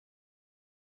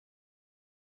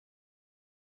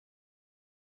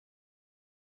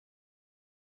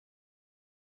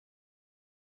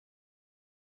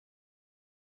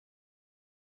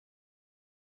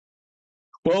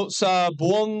Well, sa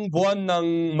buwan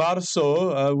ng Marso,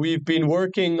 we've been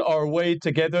working our way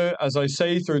together, as I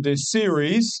say, through this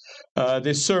series,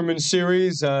 this sermon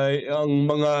series, ang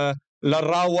mga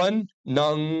larawan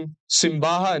ng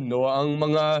simbahan, o ang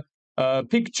mga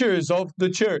pictures of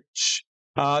the church.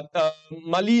 At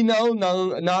malinaw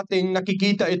nating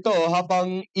nakikita ito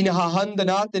habang inahahanda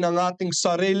natin ang ating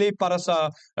sarili para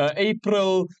sa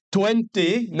April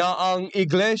 20 na ang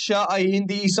iglesya ay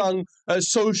hindi isang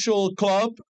social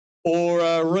club or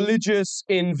religious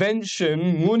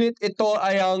invention, ngunit ito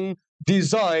ay ang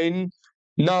design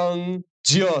ng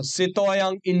Diyos. Ito ay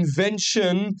ang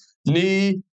invention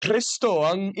ni Cristo.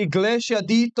 Ang iglesia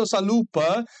dito sa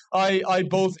lupa ay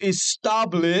both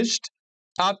established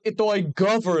at ito ay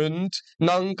governed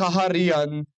ng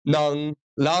kaharian ng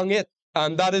langit.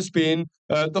 And that has been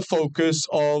the focus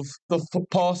of the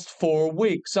past 4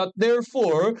 weeks. At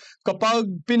therefore, kapag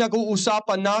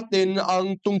pinag-uusapan natin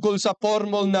ang tungkol sa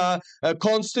formal na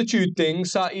constituting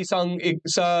sa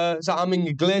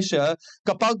aming iglesia,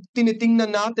 kapag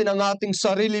tinitingnan natin ang ating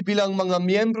sarili bilang mga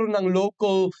miyembro ng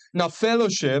local na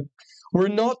fellowship, we're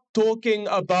not talking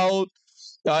about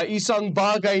isang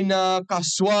bagay na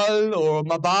kaswal o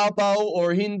mababaw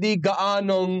or hindi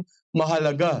gaanong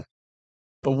mahalaga.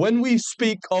 But when we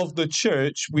speak of the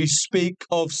church, we speak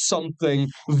of something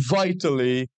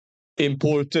vitally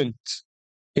important.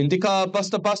 Hindi ka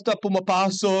basta-basta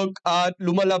pumapasok at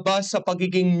lumalabas sa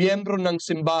pagiging miyembro ng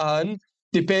simbahan,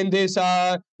 depende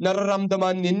sa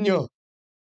nararamdaman ninyo.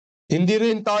 Hindi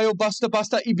rin tayo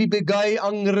basta-basta ibibigay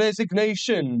ang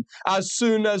resignation as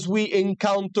soon as we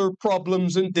encounter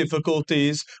problems and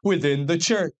difficulties within the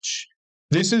church.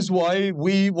 This is why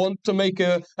we want to make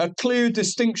a clear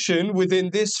distinction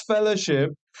within this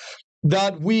fellowship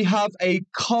that we have a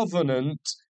covenant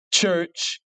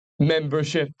church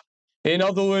membership. In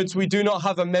other words, we do not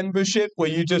have a membership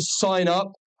where you just sign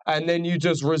up and then you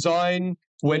just resign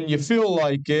when you feel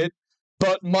like it.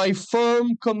 But my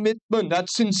firm commitment, that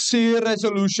sincere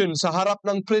resolution sa harap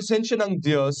ng presensya ng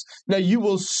Diyos na you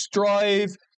will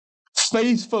strive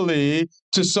faithfully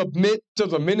to submit to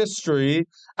the ministry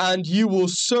and you will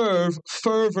serve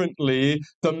fervently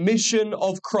the mission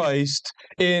of Christ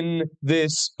in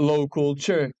this local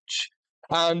church.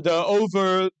 And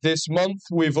over this month,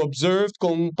 we've observed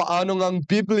kung paanong ang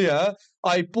Biblia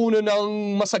ay puno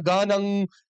ng masaganang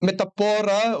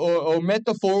metapora o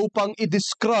metaphor upang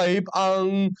i-describe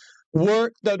ang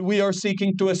work that we are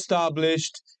seeking to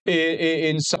establish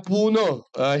in sa puno.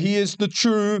 He is the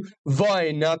true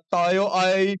vine at tayo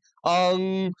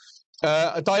ang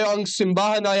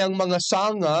simbahan ay ang mga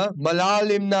sanga,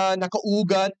 malalim na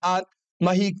nakaugat at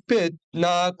mahigpit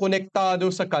na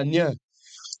konektado sa Kanya.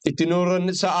 Itinuro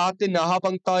sa atin na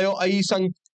habang tayo ay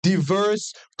isang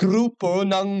diverse grupo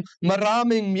ng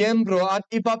maraming miyembro at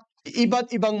iba't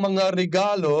ibang mga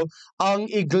regalo, ang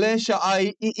iglesia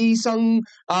ay iisang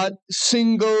at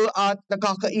single at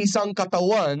nakakaisang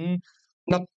katawan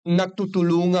na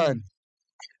nagtutulungan.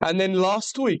 And then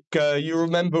last week, you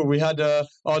remember we had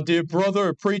our dear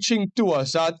brother preaching to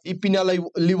us at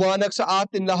ipinaliwanag sa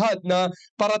atin lahat na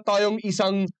para tayong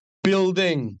isang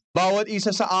building. Bawat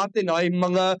isa sa atin ay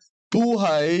mga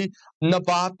buhay na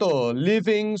bato,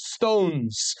 living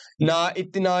stones na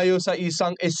itinayo sa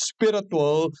isang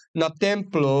spiritual na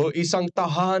templo, isang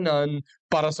tahanan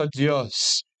para sa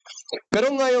Diyos.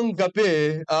 Pero ngayong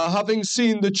gabi, having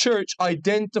seen the church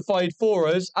identified for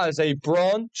us as a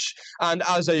branch and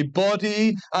as a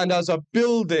body and as a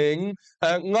building,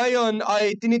 ngayon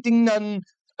ay tinitingnan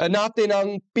natin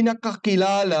ang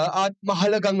pinakakilala at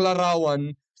mahalagang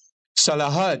larawan sa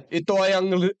lahat. Ito ay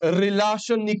ang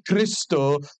relasyon ni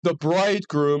Cristo, the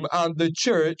bridegroom, and the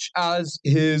church as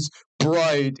His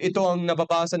bride. Ito ang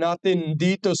nababasa natin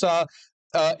dito sa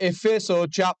Efeso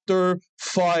chapter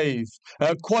 5.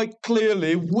 Quite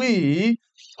clearly, we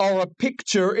are a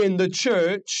picture in the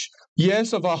church,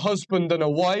 yes, of a husband and a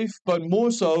wife, but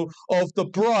more so of the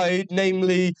bride,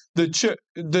 namely the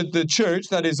church,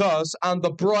 that is us, and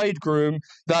the bridegroom,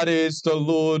 that is the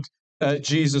Lord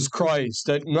Jesus Christ.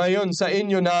 At ngayon sa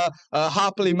inyo na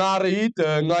happily married,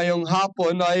 ngayong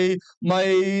hapon ay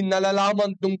may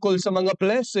nalalaman tungkol sa mga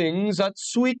blessings at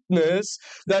sweetness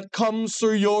that comes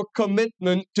through your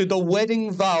commitment to the wedding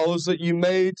vows that you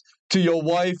made to your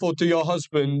wife or to your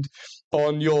husband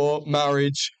on your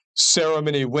marriage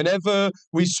ceremony. Whenever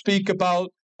we speak about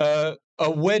a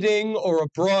wedding or a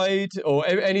bride, or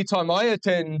anytime I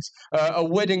attend a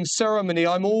wedding ceremony,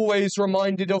 I'm always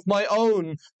reminded of my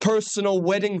own personal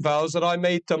wedding vows that I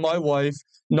made to my wife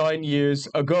 9 years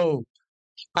ago.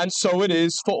 And so it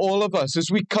is for all of us. As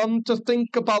we come to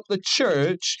think about the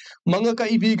church, mga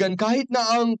kaibigan, kahit na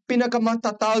ang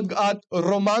pinakamatatag at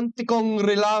romantikong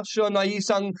relasyon ay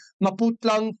isang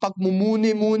maputlang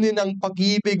pagmumuni-muni ng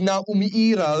pag-ibig na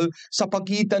umiiral sa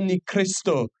pagitan ni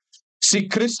Cristo.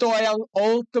 Si Cristo ay ang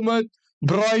ultimate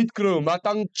bridegroom at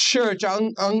ang church,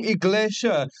 ang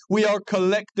iglesya, we are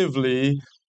collectively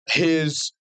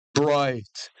His bride.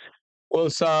 Well,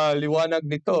 sa liwanag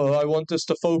nito, I want us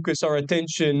to focus our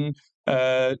attention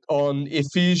on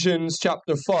Ephesians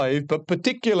chapter 5, but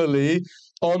particularly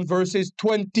on verses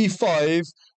 25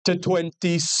 to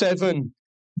 27.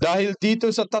 Dahil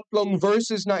dito sa tatlong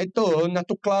verses na ito,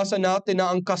 natuklasan natin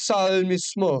na ang kasal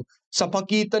mismo sa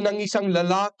pagitan ng isang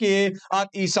lalaki at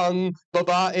isang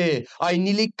babae ay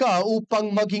nilikha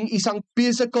upang maging isang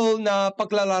physical na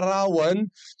paglalarawan,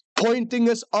 pointing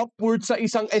us upward sa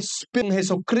isang espiritu ng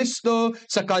Jesucristo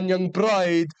sa kanyang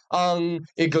bride, ang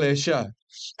iglesya.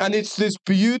 And it's this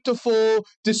beautiful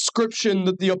description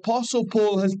that the Apostle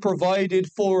Paul has provided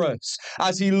for us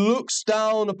as he looks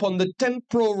down upon the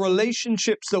temporal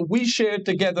relationships that we share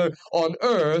together on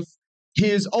earth. He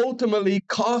is ultimately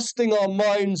casting our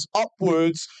minds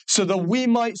upwards so that we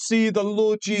might see the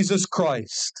Lord Jesus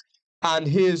Christ and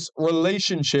His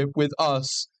relationship with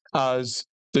us as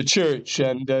the church.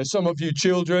 And some of you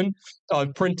children,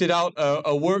 I've printed out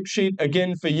a worksheet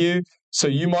again for you, so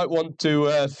you might want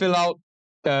to fill out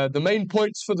the main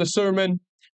points for the sermon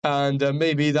and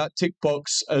maybe that tick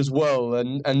box as well.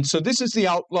 And so this is the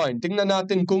outline. Tingnan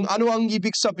natin kung ano ang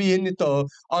ibig sabihin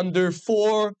nito under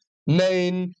 4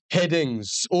 main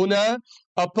headings. Una,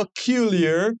 a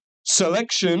peculiar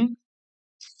selection.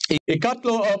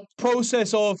 Ikatlo, a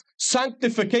process of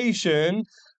sanctification.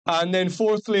 And then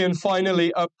fourthly and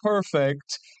finally, a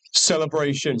perfect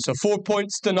celebration. So 4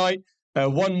 points tonight,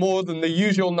 one more than the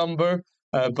usual number,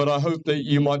 but I hope that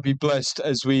you might be blessed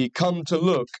as we come to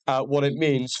look at what it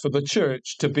means for the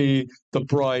church to be the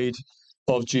bride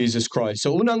of Jesus Christ.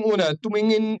 So unang-una,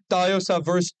 tumingin tayo sa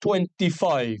verse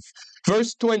 25.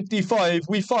 Verse 25,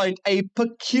 we find a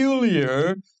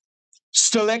peculiar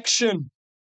selection.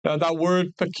 Now that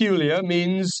word peculiar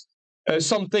means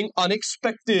something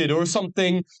unexpected or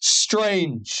something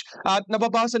strange. At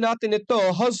nababasa natin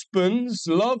ito, husbands,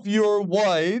 love your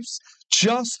wives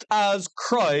just as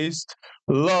Christ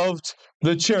loved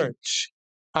the church.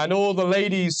 And all the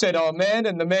ladies said amen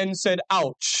and the men said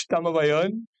ouch. Tama ba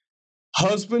yun?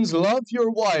 Husbands, love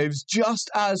your wives just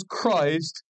as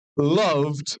Christ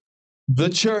loved the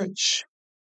church.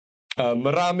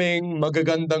 Maraming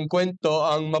magagandang kwento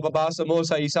ang mababasa mo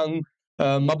sa isang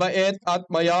mabait at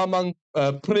mayamang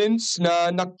prince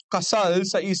na nakasal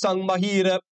sa isang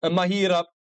mahirap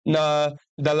na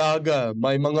dalaga.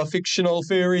 May mga fictional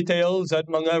fairy tales at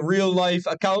mga real-life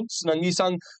accounts ng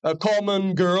isang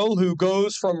common girl who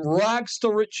goes from rags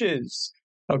to riches.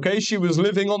 Okay, she was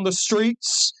living on the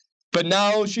streets, but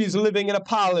now she's living in a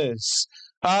palace.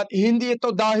 At hindi ito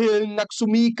dahil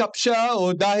nagsumikap siya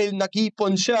o dahil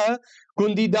nakipon siya,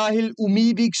 kundi dahil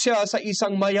umibig siya sa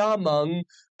isang mayamang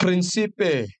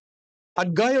prinsipe.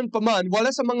 At gayon pa man, wala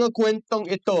sa mga kwentong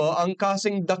ito ang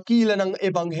kasing dakila ng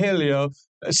ebanghelyo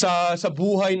sa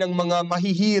buhay ng mga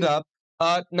mahihirap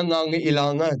at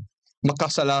nangangailangan,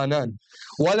 makasalanan.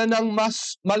 Wala nang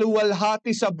mas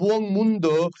maluwalhati sa buong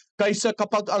mundo kaysa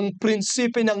kapag ang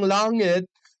prinsipe ng langit,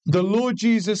 the Lord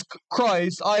Jesus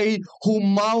Christ, ay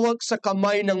humawak sa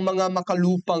kamay ng mga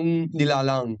makalupang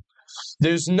nilalang.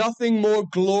 There's nothing more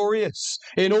glorious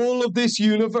in all of this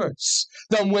universe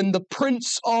than when the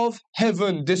Prince of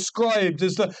Heaven, described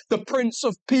as the Prince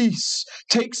of Peace,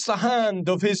 takes the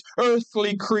hand of his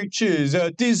earthly creatures.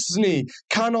 Disney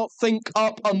cannot think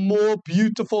up a more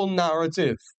beautiful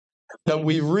narrative than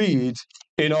we read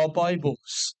in our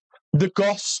Bibles. The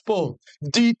gospel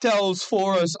details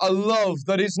for us a love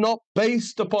that is not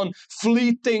based upon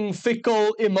fleeting,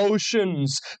 fickle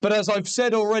emotions. But as I've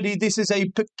said already, this is a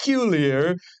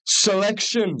peculiar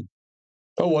selection.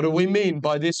 Oh, what do we mean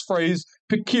by this phrase,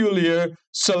 peculiar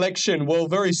selection?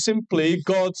 Well, very simply,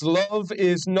 God's love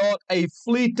is not a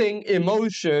fleeting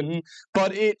emotion,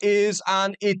 but it is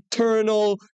an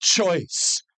eternal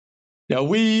choice. Now,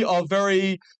 we are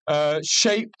very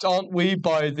shaped, aren't we,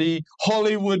 by the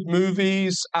Hollywood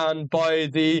movies and by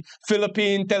the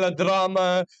Philippine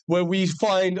teledrama, where we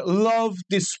find love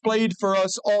displayed for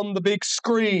us on the big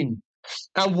screen.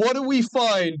 And what do we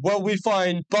find? Well, we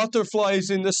find butterflies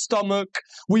in the stomach,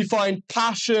 we find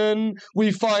passion,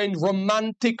 we find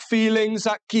romantic feelings,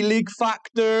 that kilig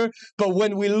factor. But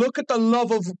when we look at the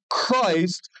love of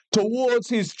Christ towards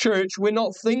His church, we're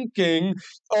not thinking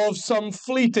of some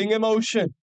fleeting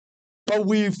emotion. But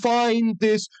we find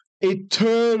this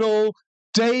eternal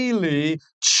daily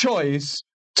choice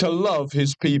to love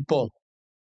His people.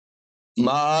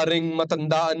 Maaring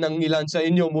matandaan ng ilan sa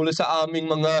inyo mula sa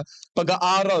aming mga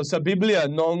pag-aaral sa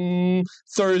Biblia noong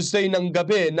Thursday ng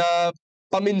gabi na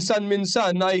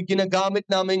paminsan-minsan ay ginagamit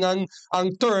namin ang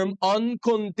term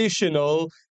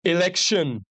unconditional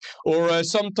election. Or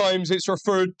sometimes it's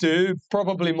referred to,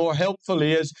 probably more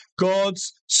helpfully, as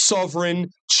God's sovereign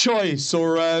choice.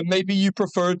 Or maybe you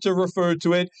prefer to refer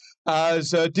to it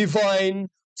as divine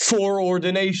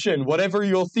foreordination. Whatever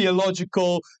your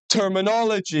theological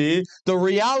terminology, the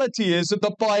reality is that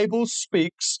the Bible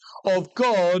speaks of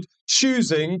God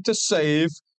choosing to save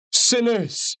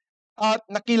sinners. At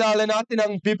nakilala natin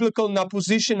ang biblical na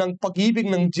position ng pag-ibig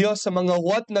ng Diyos sa mga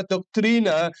wat na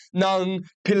doktrina ng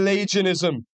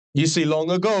Pelagianism. You see, long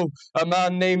ago, a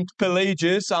man named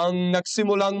Pelagius ang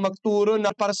nagsimulang magturo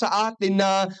na para sa atin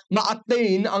na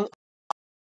ma-attain ang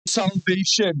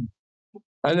salvation.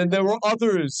 And then there were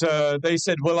others, they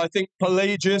said, well, I think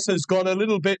Pelagius has gone a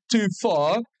little bit too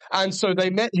far. And so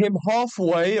they met him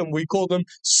halfway, and we call them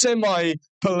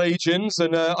semi-Pelagians.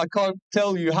 And I can't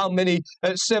tell you how many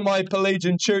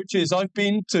semi-Pelagian churches I've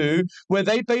been to where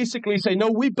they basically say,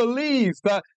 no, we believe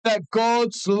that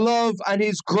God's love and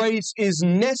His grace is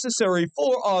necessary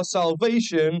for our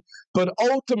salvation, but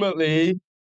ultimately,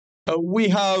 we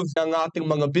have ang ating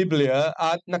mga Biblia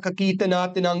at nakakita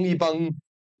natin ang ibang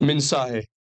mensahe.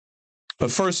 1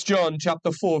 John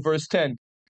chapter 4 verse 10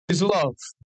 is love.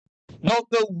 Not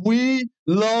that we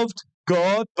loved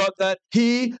God, but that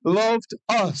He loved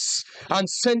us and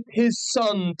sent His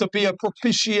Son to be a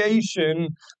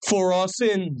propitiation for our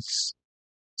sins.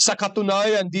 Sa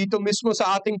katunayan, dito mismo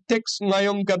sa ating text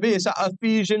ngayong gabi sa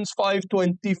Ephesians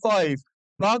 5:25,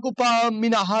 bago pa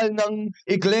minahal ng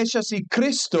iglesya si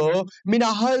Cristo,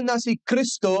 minahal na si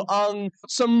Cristo ang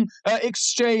some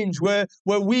exchange where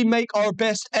we make our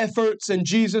best efforts and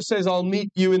Jesus says, I'll meet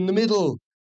you in the middle.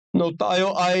 No,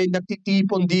 tayo ay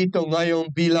nagtitipon dito ngayong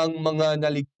bilang mga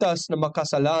naligtas na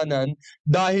makasalanan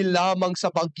dahil lamang sa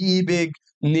pag-ibig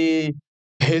ni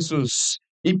Jesus.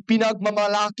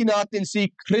 Ipinagmamalaki natin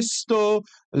si Cristo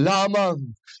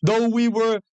lamang. Though we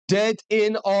were dead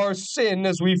in our sin,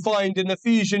 as we find in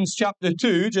Ephesians chapter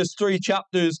 2, just 3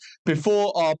 chapters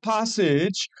before our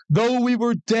passage, though we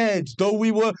were dead, though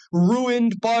we were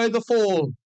ruined by the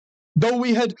fall, though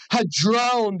we had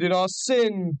drowned in our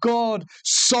sin, God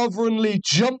sovereignly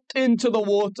jumped into the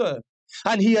water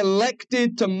and He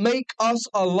elected to make us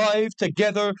alive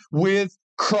together with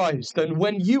Christ. And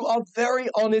when you are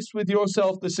very honest with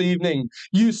yourself this evening,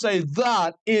 you say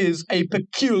that is a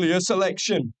peculiar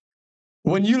selection.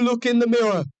 When you look in the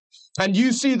mirror and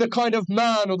you see the kind of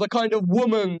man or the kind of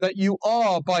woman that you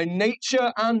are by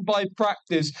nature and by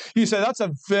practice, you say that's a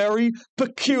very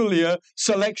peculiar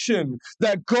selection.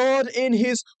 That God in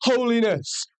His holiness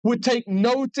would take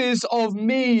notice of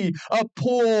me, a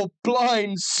poor,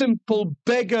 blind, simple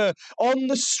beggar on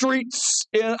the streets,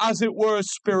 as it were,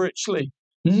 spiritually.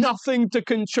 Nothing to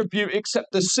contribute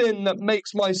except the sin that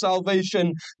makes my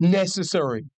salvation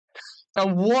necessary.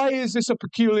 And why is this a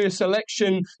peculiar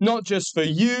selection, not just for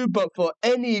you, but for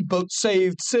any but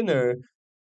saved sinner?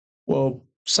 Well,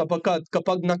 sapagkat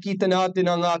kapag nakita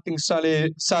natin ang ating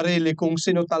sarili kung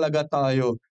sino talaga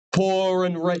tayo, poor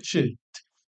and wretched,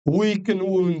 weak and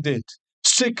wounded,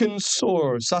 sick and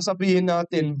sore, sasabihin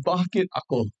natin, bakit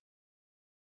ako?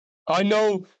 I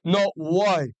know not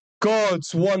why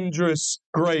God's wondrous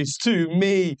grace to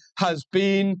me has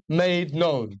been made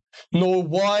known, nor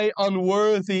why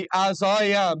unworthy as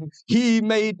I am, He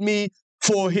made me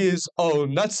for His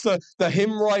own. That's the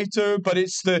hymn writer, but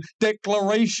it's the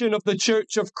declaration of the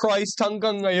Church of Christ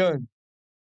hanggang ngayon.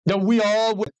 That we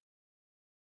are,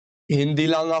 hindi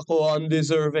lang ako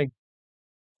undeserving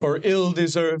or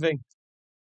ill-deserving,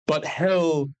 but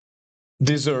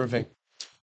hell-deserving.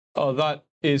 Oh, that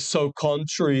is so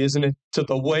contrary, isn't it, to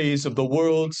the ways of the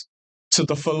world, to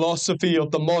the philosophy of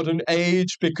the modern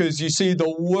age, because you see, the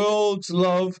world's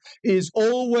love is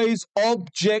always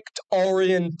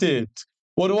object-oriented.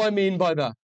 What do I mean by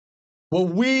that? Well,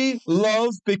 we love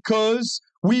because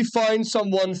we find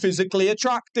someone physically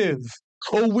attractive,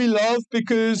 or we love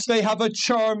because they have a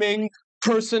charming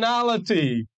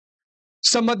personality.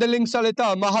 Sa madaling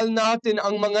salita, mahal natin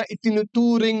ang mga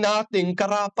itinuturing nating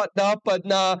karapat-dapat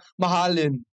na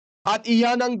mahalin. At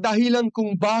iyan ang dahilan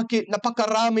kung bakit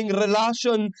napakaraming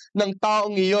relasyon ng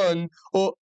taong iyon,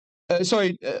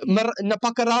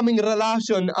 napakaraming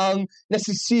relasyon ang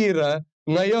nasisira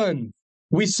ngayon.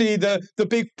 We see the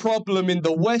big problem in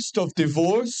the West of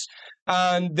divorce,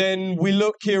 and then we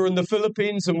look here in the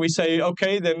Philippines and we say,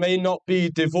 okay, there may not be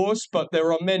divorce, but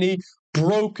there are many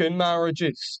broken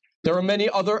marriages. There are many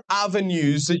other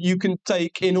avenues that you can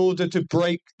take in order to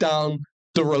break down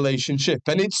the relationship.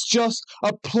 And it's just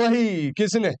a plague,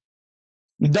 isn't it?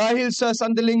 Dahil sa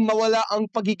sandaling mawala ang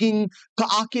pagiging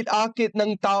kaakit-akit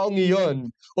ng taong iyon,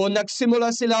 o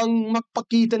nagsimula silang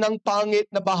magpakita ng pangit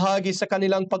na bahagi sa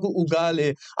kanilang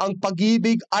pag-uugali, ang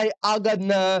pag-ibig ay agad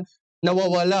na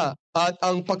nawawala at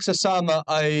ang pagsasama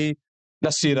ay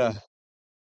nasira.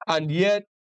 And yet,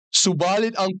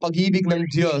 subalit ang pag-ibig ng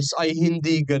Diyos ay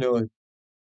hindi ganoon.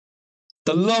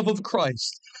 The love of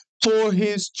Christ for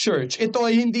His church. Ito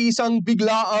ay hindi isang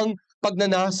biglaang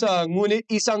pagnanasa, ngunit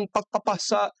isang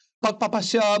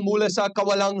pagpapasya mula sa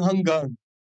kawalang hanggan.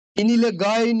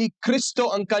 Inilagay ni Cristo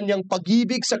ang kanyang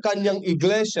pag-ibig sa kanyang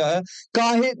iglesya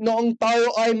kahit noong tayo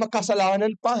ay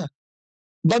makasalanan pa.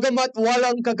 Bagamat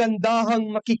walang kagandahang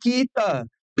makikita,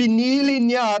 pinili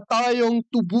niya tayong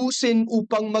tubusin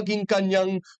upang maging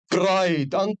kanyang bride.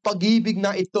 Ang pag-ibig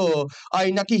na ito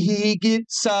ay nakihigit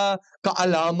sa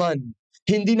kaalaman.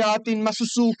 Hindi natin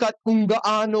masusukat kung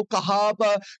gaano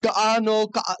kahaba, gaano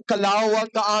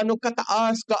kalawak, gaano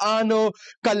kataas, gaano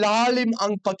kalalim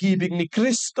ang pag-ibig ni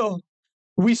Cristo.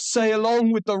 We say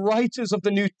along with the writers of the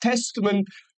New Testament,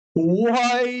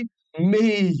 why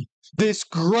me, this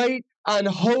great and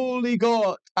holy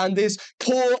God, and this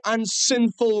poor and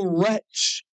sinful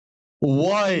wretch?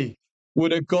 Why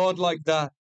would a God like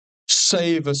that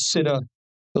save a sinner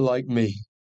like me?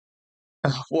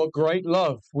 What great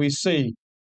love we see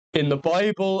in the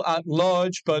Bible at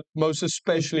large, but most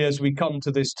especially as we come to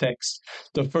this text,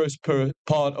 the first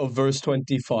part of verse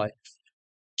 25.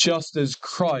 Just as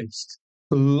Christ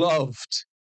loved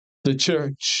the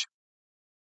church.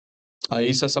 Ay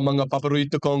isa sa mga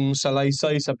paborito kong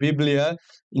salaysay sa Biblia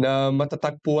na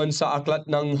matatagpuan sa aklat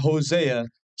ng Hosea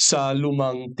sa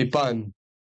Lumang Tipan.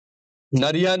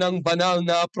 Nariyan ang banal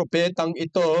na propetang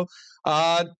ito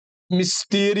at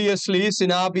mysteriously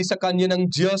sinabi sa kanya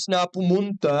ng Diyos na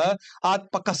pumunta at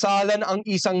pakasalan ang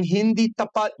isang hindi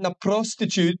tapat na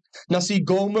prostitute na si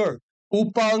Gomer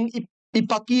upang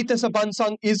ipakita sa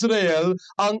bansang Israel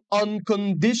ang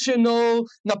unconditional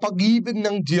na pag-ibig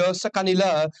ng Diyos sa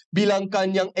kanila bilang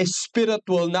kanyang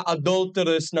spiritual na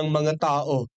adulteress ng mga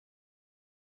tao.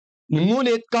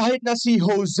 Ngunit kahit na si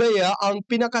Hosea ang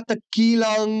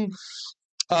pinakatakilang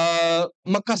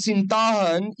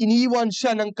makasintahan, iniwan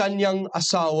siya ng kanyang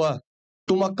asawa.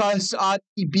 Tumakas at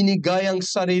ibinigay ang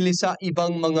sarili sa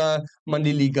ibang mga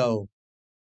manliligaw.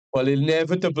 Well,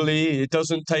 inevitably, it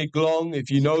doesn't take long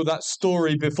if you know that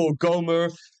story before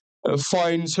Gomer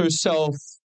finds herself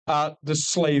at the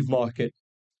slave market.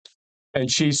 And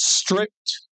she's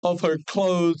stripped of her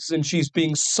clothes and she's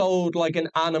being sold like an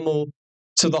animal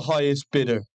to the highest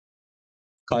bidder.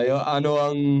 Kaya ano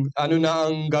na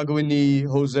ang gagawin ni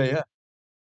Hosea?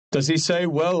 Does he say,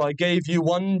 well, I gave you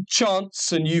one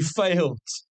chance and you failed,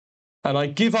 and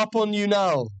I give up on you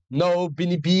now? No,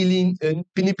 pinipili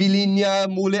niya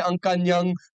muli ang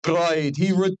kanyang bride.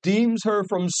 He redeems her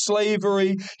from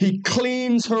slavery. He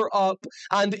cleans her up.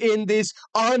 And in this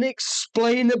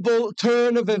unexplainable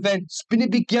turn of events,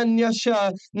 binibigyan niya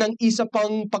siya ng isa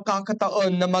pang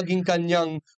pagkakataon na maging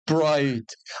kanyang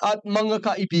bride. At mga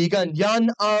kaibigan,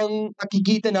 yan ang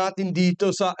nakikita natin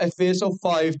dito sa Efeso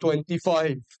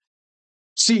 5:25.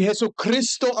 Si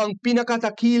Jesucristo ang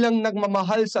pinakatakilang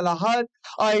nagmamahal sa lahat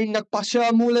ay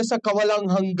nagpasya mula sa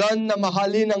kawalang hanggan na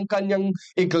mahalin ang kanyang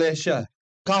iglesya.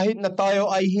 Kahit na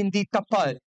tayo ay hindi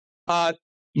tapat at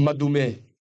madumi.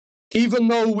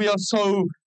 Even though we are so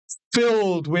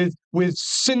filled with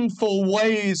sinful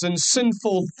ways and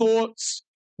sinful thoughts,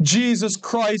 Jesus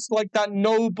Christ, like that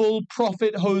noble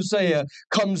prophet Hosea,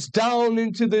 comes down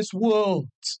into this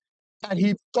world and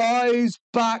he buys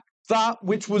back that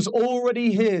which was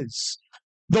already his.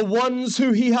 The ones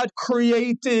who he had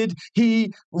created,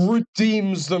 he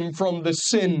redeems them from the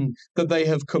sin that they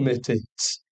have committed.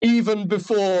 Even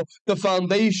before the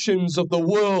foundations of the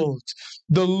world,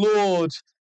 the Lord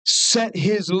set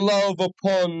his love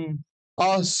upon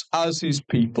us as his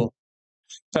people.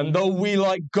 And though we,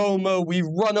 like Gomer, we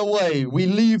run away, we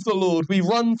leave the Lord, we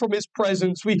run from his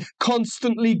presence, we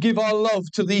constantly give our love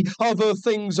to the other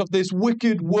things of this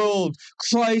wicked world,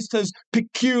 Christ has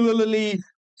peculiarly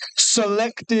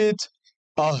selected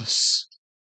us.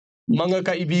 Mga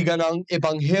kaibigan, ang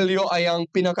Ebanghelyo ay ang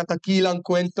pinakatakilang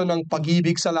kwento ng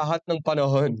pag-ibig sa lahat ng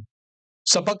panahon.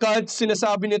 Sapagkat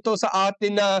sinasabi nito sa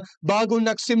atin na bago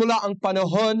nagsimula ang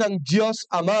panahon ng Diyos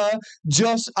Ama,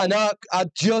 Diyos Anak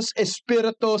at Diyos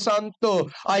Espiritu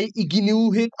Santo ay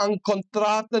iginuhit ang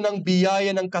kontrata ng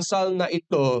biyaya ng kasal na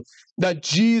ito, that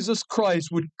Jesus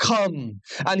Christ would come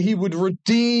and he would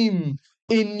redeem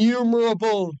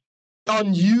innumerable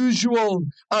unusual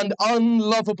and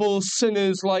unlovable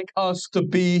sinners like us to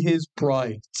be His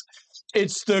bride.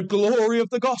 It's the glory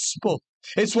of the gospel.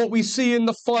 It's what we see in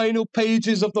the final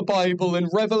pages of the Bible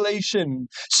in Revelation.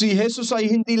 Si Jesus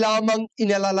ay hindi lamang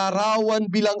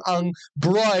inalalarawan bilang ang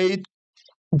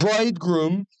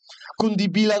bridegroom, kundi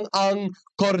bilang ang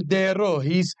kordero.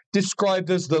 He's described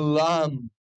as the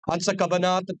lamb. At sa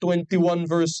Kabanata 21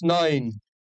 verse 9,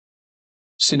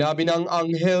 sinabi ng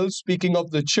anghel, speaking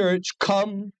of the church,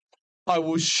 "Come, I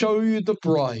will show you the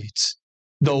bride,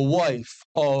 the wife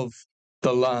of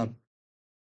the Lamb."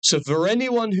 So for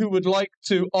anyone who would like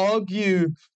to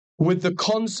argue with the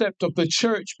concept of the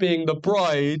church being the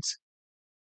bride,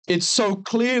 it's so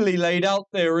clearly laid out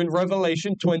there in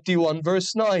Revelation 21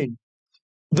 verse 9.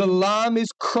 The Lamb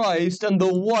is Christ and the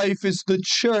wife is the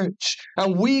church.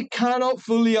 And we cannot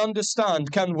fully understand,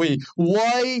 can we,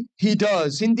 why He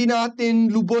does. Hindi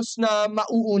natin lubos na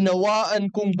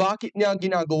mauunawaan kung bakit niya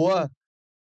ginagawa.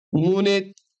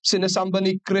 Ngunit sinasamba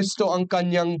ni Cristo ang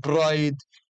kanyang bride.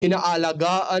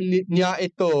 Inaalagaan niya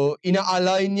ito.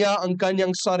 Inaalay niya ang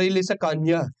kanyang sarili sa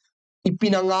kanya.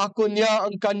 Ipinangako niya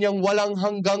ang kanyang walang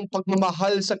hanggang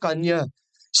pagmamahal sa kanya.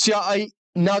 Siya ay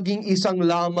naging isang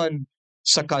laman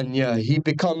sa kanya. He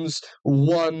becomes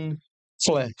one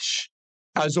flesh,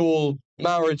 as all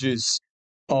marriages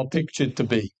are pictured to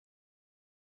be.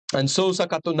 And so sa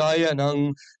katunayan,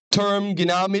 ang term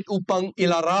ginamit upang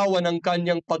ilarawan ang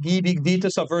kanyang pag-ibig dito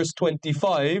sa verse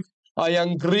 25 ay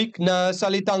ang Greek na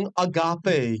salitang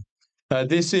agape.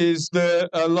 This is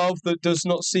the love that does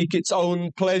not seek its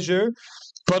own pleasure,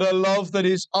 but a love that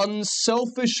is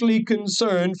unselfishly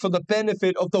concerned for the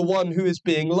benefit of the one who is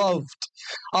being loved.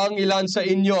 Ang ilan sa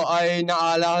inyo ay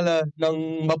naalala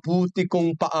ng mabuti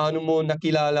kung paano mo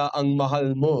nakilala ang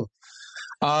mahal mo.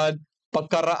 At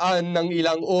pagkaraan ng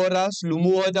ilang oras,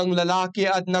 lumuhod ang lalaki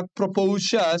at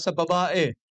nag-propose siya sa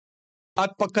babae.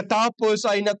 At pagkatapos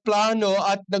ay nagplano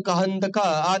at naghahanda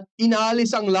ka at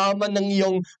inalis ang laman ng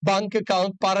iyong bank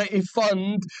account para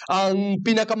i-fund ang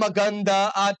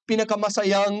pinakamaganda at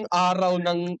pinakamasayang araw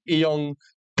ng iyong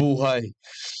buhay.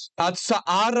 At sa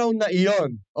araw na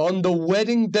iyon, on the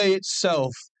wedding day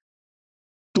itself,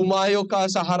 tumayo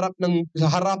ka sa harapan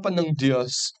ng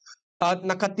Diyos at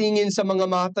nakatingin sa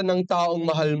mga mata ng taong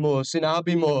mahal mo.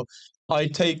 Sinabi mo, "I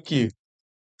take you,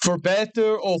 for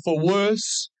better or for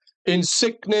worse, in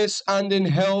sickness and in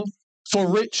health, for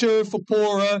richer, for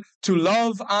poorer, to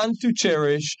love and to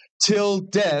cherish, till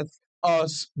death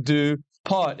us do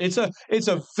part." It's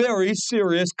a very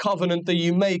serious covenant that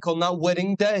you make on that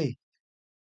wedding day.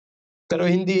 Pero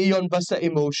hindi iyon basta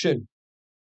emotion.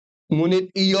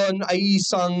 Ngunit iyon ay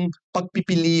isang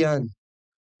pagpipilian.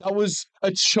 That was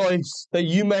a choice that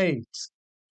you made.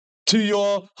 To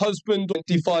your husband,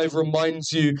 25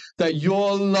 reminds you that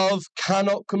your love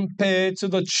cannot compare to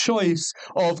the choice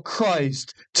of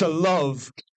Christ to love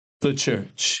the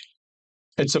church.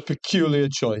 It's a peculiar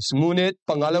choice. Ngunit,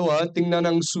 pangalawa, tingnan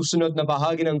ang susunod na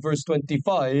bahagi ng verse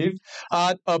 25,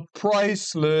 at a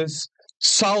priceless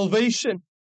salvation.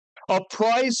 A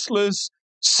priceless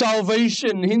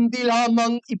salvation. Hindi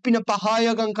lamang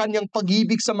ipinapahayag ang kanyang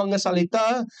pag-ibig sa mga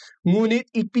salita, ngunit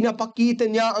ipinapakita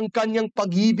niya ang kanyang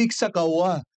pag-ibig sa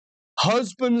gawa.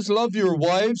 Husbands, love your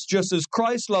wives just as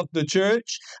Christ loved the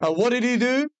church. And what did He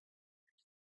do?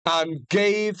 And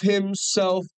gave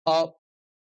Himself up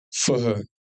for her.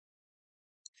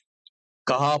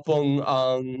 Kahapon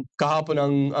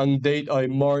ang date ay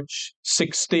March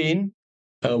 16.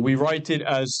 We write it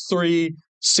as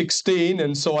 3:16,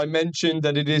 and so I mentioned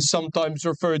that it is sometimes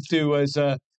referred to as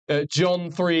John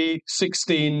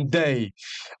 3:16 day.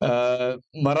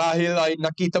 Marahil ay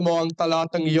nakita mo ang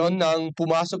talatang iyon nang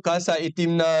pumasok ka sa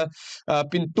itim na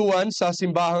pintuan sa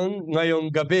simbahan ngayong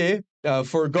gabi.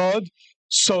 For God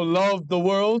so loved the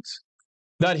world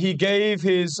that He gave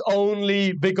His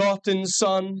only begotten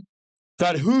Son,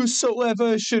 that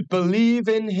whosoever should believe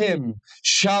in Him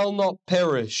shall not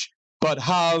perish, but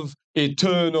have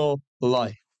eternal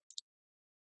life.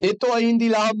 Ito ay hindi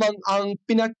lamang ang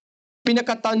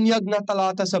pinakatanyag na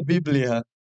talata sa Biblia,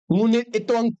 ngunit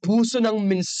ito ang puso ng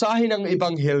mensahe ng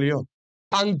Ebanghelyo.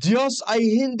 Ang Diyos ay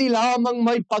hindi lamang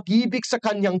may pag-ibig sa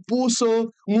kanyang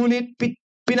puso, ngunit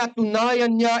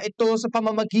pinatunayan niya ito sa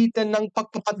pamamagitan ng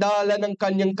pagpapadala ng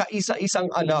kanyang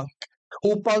kaisa-isang anak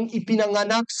upang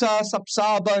ipinanganak sa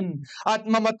sapsaban at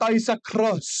mamatay sa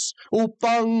cross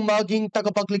upang maging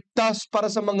tagapagligtas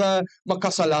para sa mga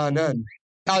makasalanan.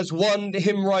 As one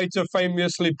hymn writer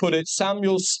famously put it,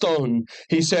 Samuel Stone,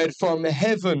 he said, "From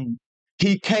heaven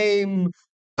He came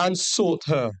and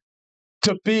sought her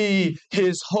to be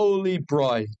His holy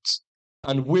bride,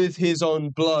 and with His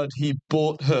own blood He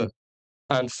bought her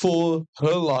and for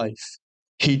her life,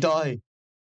 He died.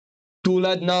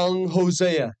 Tulad ng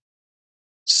Hosea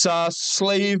sa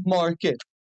slave market,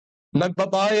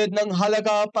 nagbabayad ng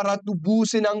halaga para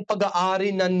tubusin ang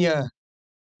pag-aari na niya.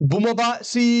 Bumaba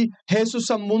si Jesus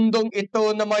sa mundong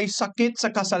ito na may sakit sa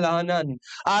kasalanan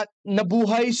at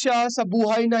nabuhay siya sa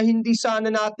buhay na hindi sana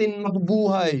natin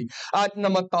mabubuhay at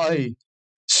namatay.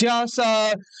 Siya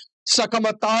sa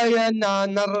kamatayan na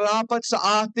nararapat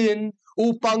sa atin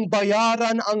upang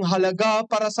bayaran ang halaga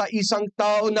para sa isang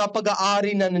tao na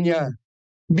pag-aari na niya.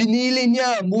 Binili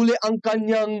niya muli ang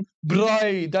kanyang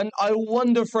bride. And I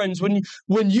wonder, friends,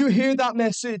 when you hear that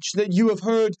message that you have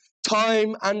heard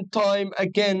time and time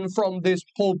again from this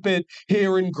pulpit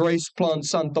here in Grace Plant,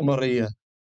 Santa Maria,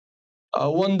 I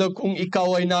wonder kung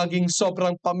ikaw ay naging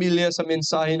sobrang pamilya sa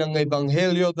mensahe ng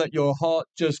Ebanghelyo that your heart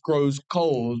just grows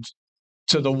cold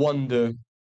to the wonder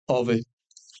of it.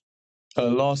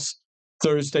 Last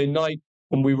Thursday night,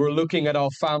 when we were looking at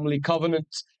our family covenant,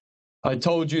 I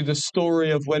told you the story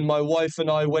of when my wife and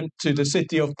I went to the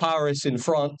city of Paris in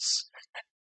France,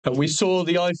 and we saw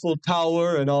the Eiffel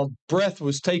Tower and our breath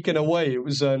was taken away. It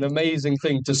was an amazing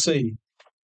thing to see.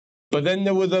 But then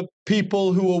there were the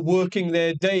people who were working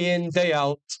there day in, day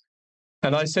out,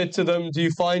 and I said to them, "Do you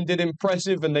find it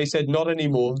impressive?" And they said, "Not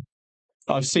anymore.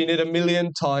 I've seen it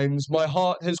 1,000,000 times. My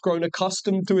heart has grown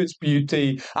accustomed to its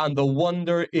beauty, and the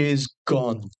wonder is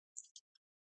gone."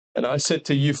 And I said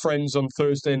to you, friends, on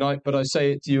Thursday night, but I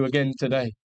say it to you again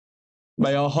today.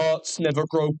 May our hearts never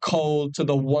grow cold to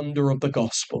the wonder of the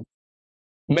gospel.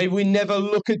 May we never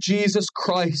look at Jesus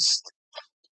Christ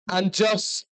and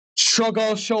just shrug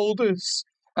our shoulders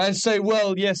and say,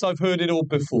 "Well, yes, I've heard it all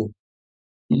before."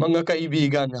 Mga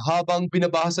kaibigan, habang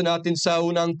binabasa natin sa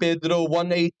unang Pedro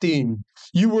 1:18,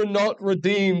 you were not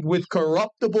redeemed with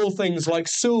corruptible things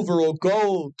like silver or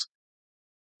gold,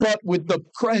 but with the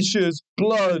precious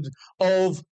blood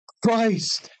of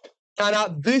Christ. And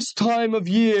at this time of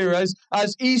year, as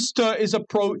Easter is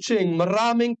approaching,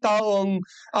 maraming taong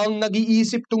ang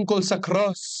nag-iisip tungkol sa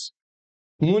cross.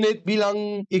 Ngunit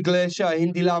bilang iglesya,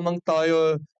 hindi lamang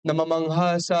tayo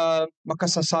namamangha sa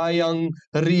makasasayang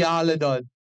realidad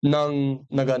ng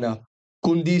naganap,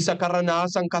 kundi sa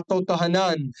karanasang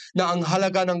katotohanan na ang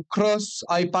halaga ng cross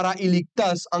ay para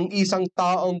iligtas ang isang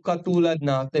taong katulad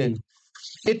natin.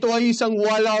 Ito ay isang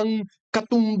walang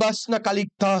katumbas na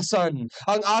kaligtasan.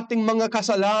 Ang ating mga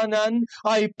kasalanan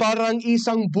ay parang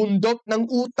isang bundok ng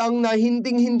utang na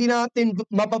hindi natin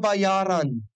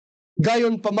mababayaran.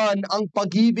 Gayunpaman, ang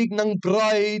pag-ibig ng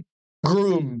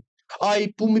bridegroom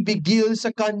ay pumipigil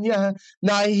sa kanya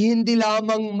na hindi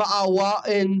lamang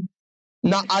maawain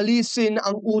na alisin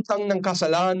ang utang ng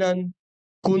kasalanan,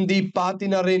 kundi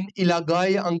pati na rin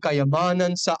ilagay ang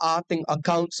kayamanan sa ating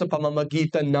account sa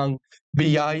pamamagitan ng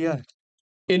biyaya.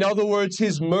 In other words,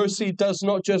 His mercy does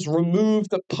not just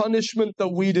remove the punishment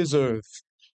that we deserve,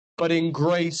 but in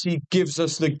grace He gives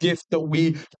us the gift that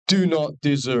we do not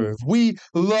deserve. We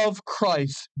love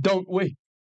Christ, don't we?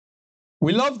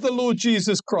 We love the Lord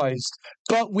Jesus Christ,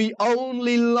 but we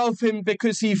only love Him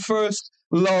because He first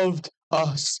loved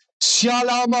us. Siya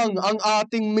lamang ang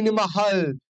ating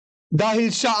minamahal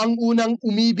dahil siya ang unang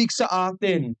umibig sa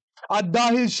atin at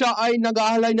dahil siya ay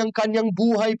nag-aalay ng kanyang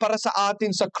buhay para sa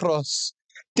atin sa cross.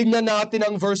 Tingnan natin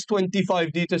ang verse 25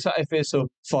 dito sa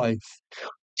Efeso 5.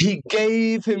 He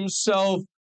gave Himself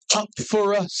up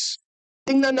for us.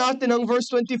 Tingnan natin ang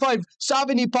verse 25.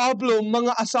 Sabi ni Pablo,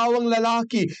 mga asawang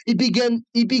lalaki, ibigin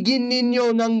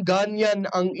ninyo ng ganyan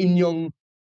ang inyong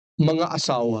mga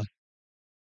asawa.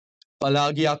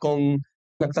 Palagi akong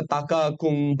nagtataka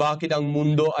kung bakit ang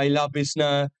mundo ay labis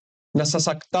na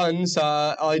nasasaktan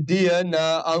sa idea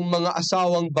na ang mga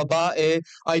asawang babae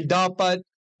ay dapat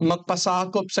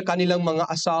magpasakop sa kanilang mga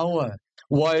asawa.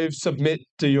 Wives, submit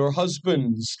to your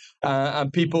husbands. And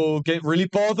people get really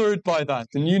bothered by that.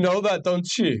 And you know that, don't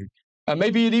you? And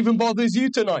maybe it even bothers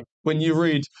you tonight when you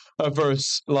read a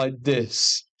verse like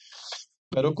this.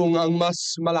 Pero kung ang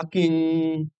mas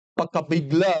malaking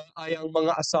pagkabigla ay ang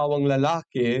mga asawang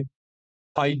lalaki,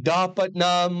 ay dapat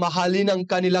na mahalin ang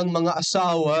kanilang mga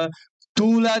asawa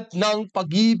tulad ng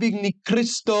pag-ibig ni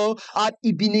Cristo at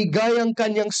ibinigay ang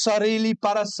kanyang sarili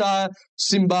para sa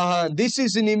simbahan. This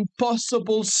is an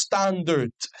impossible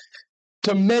standard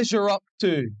to measure up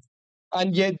to.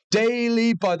 And yet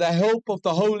daily, by the help of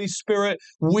the Holy Spirit,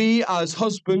 we as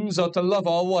husbands are to love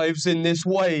our wives in this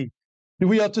way.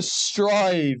 We are to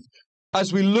strive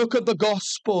as we look at the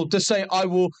gospel to say, I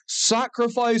will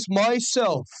sacrifice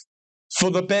myself for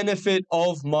the benefit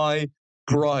of my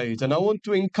bride. And I want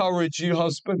to encourage you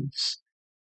husbands.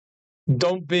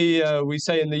 Don't be, we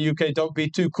say in the UK, don't be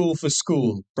too cool for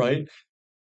school, right?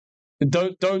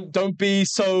 Don't be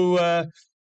so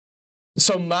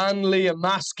manly and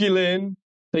masculine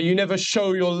that you never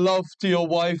show your love to your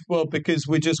wife. Well, because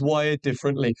we're just wired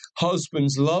differently.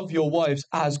 Husbands, love your wives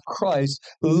as Christ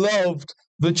loved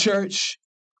the church.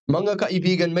 Mga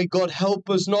kaibigan, may God help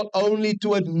us not only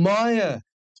to admire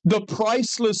the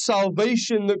priceless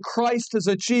salvation that Christ has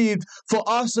achieved for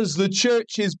us as the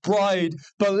church, his bride,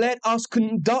 but let us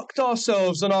conduct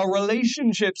ourselves and our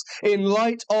relationships in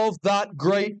light of that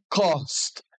great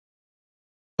cost.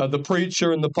 The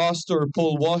preacher and the pastor,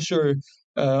 Paul Washer,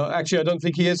 actually, I don't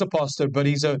think he is a pastor, but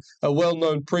he's a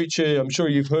well-known preacher. I'm sure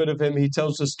you've heard of him. He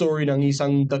tells the story ng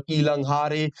isang dakilang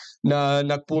hari na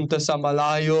nagpunta sa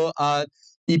malayo at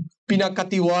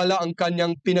ipinakatiwala ang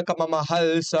kanyang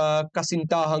pinakamamahal sa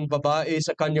kasintahang babae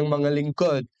sa kanyang mga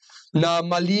lingkod, na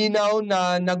malinaw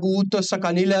na naguutos sa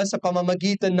kanila sa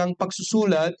pamamagitan ng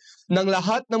pagsusulat ng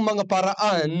lahat ng mga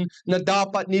paraan na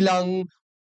dapat nilang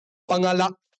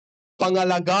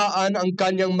pangalagaan ang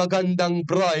kanyang magandang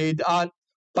bride at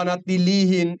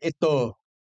panatilihin ito.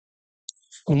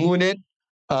 Ngunit,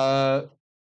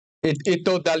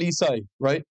 ito dalisay,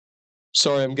 right?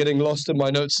 Sorry, I'm getting lost in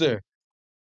my notes there.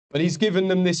 But he's given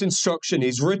them this instruction.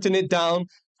 He's written it down: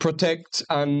 protect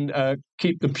and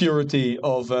keep the purity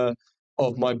of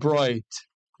my bride.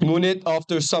 Ngunit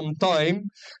after some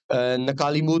time,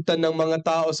 nakalimutan ng mga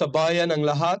tao sa bayan ang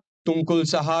lahat tungkol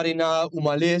sa hari na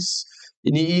umalis.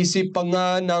 Iniisip pa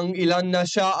nga ng ilan na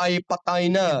siya ay patay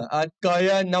na, at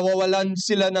kaya nawawalan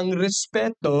sila ng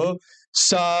respeto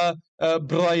sa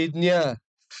bride niya.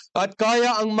 At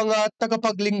kaya ang mga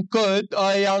tagapaglingkod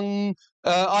ay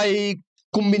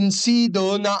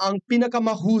kumbinsido na ang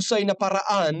pinakamahusay na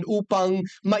paraan upang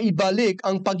maibalik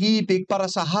ang pag-ibig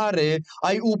para sa hari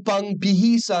ay upang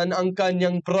bihisan ang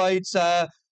kanyang bride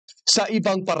sa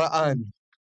ibang paraan.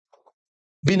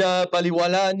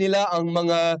 Binabaliwala nila ang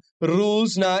mga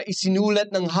rules na isinulat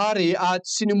ng hari at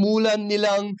sinumulan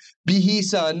nilang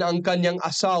bihisan ang kanyang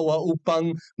asawa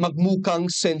upang magmukhang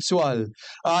sensual.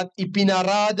 At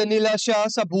ipinarada nila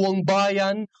siya sa buong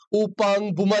bayan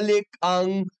upang bumalik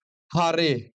ang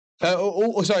hari.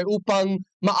 Upang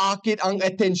maakit ang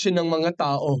attention ng mga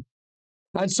tao.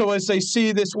 And so as they see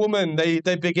this woman, they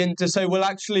begin to say, well,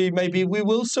 actually, maybe we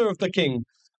will serve the king.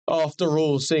 After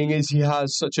all, seeing as he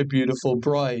has such a beautiful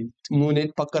bride.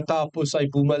 Ngunit pagkatapos ay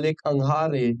bumalik ang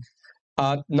hari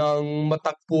at nang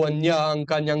matakpuan niya ang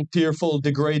kanyang tearful,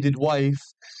 degraded wife,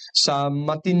 sa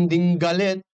matinding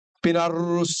galit,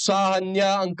 pinarurusahan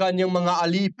niya ang kanyang mga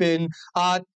alipin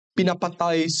at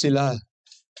pinapatay sila.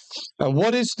 And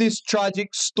what is this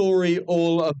tragic story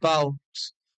all about?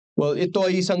 Well, ito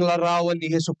ay isang larawan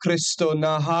ni Cristo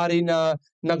na hari na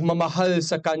nagmamahal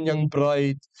sa kanyang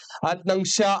bride. At nang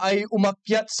siya ay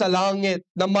umakyat sa langit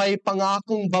na may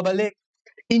pangakong babalik,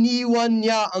 iniwan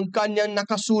niya ang kanyang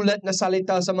nakasulat na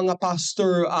salita sa mga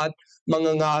pastor at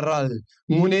mga ngaral.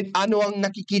 Ngunit ano ang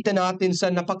nakikita natin sa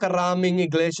napakaraming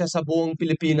iglesya sa buong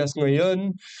Pilipinas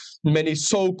ngayon? Many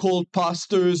so-called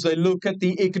pastors, they look at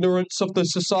the ignorance of the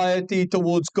society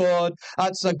towards God,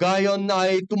 at sa gayon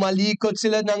ay tumalikod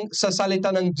sila sa salita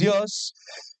ng Diyos.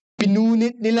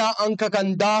 Pinunit nila ang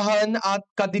kagandahan at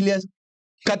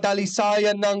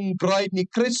kadalisayan ng bride ni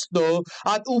Cristo,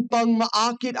 at upang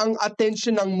maakit ang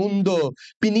atensyon ng mundo,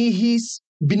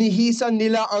 binihisan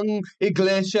nila ang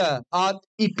iglesya at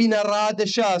ipinarada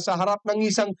siya sa harap ng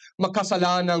isang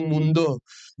makasalanang mundo.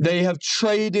 They have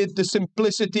traded the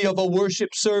simplicity of a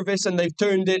worship service and they've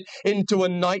turned it into a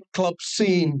nightclub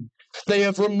scene. They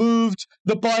have removed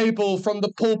the Bible from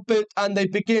the pulpit and they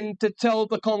begin to tell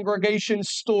the congregation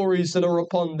stories that are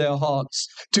upon their hearts,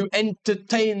 to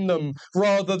entertain them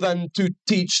rather than to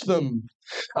teach them.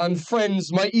 And friends,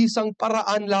 may isang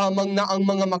paraan lamang na ang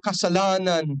mga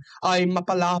makasalanan ay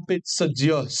mapalapit sa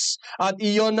Diyos. At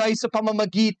iyon ay sa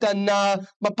pamamagitan na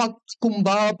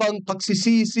mapagkumbabang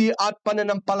pagsisisi at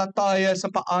pananampalataya sa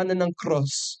paanan ng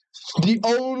cross. The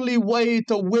only way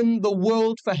to win the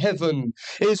world for heaven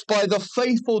is by the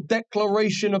faithful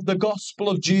declaration of the gospel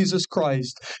of Jesus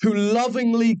Christ, who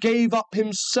lovingly gave up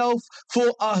himself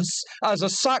for us as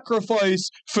a sacrifice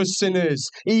for sinners.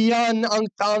 Iyan ang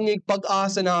tanging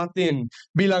pag-asa natin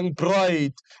bilang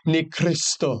bride ni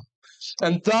Cristo.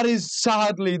 And that is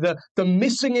sadly the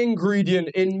missing ingredient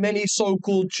in many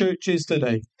so-called churches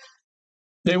today.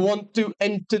 They want to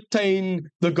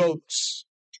entertain the goats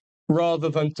rather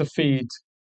than to feed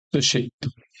the sheep.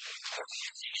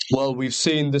 Well, we've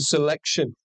seen the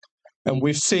selection and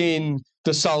we've seen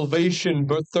the salvation,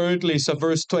 but thirdly, so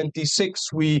verse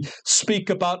 26, we speak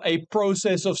about a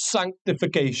process of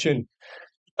sanctification.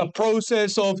 A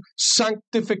process of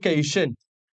sanctification.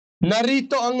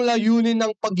 Narito ang layunin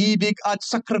ng pag-ibig at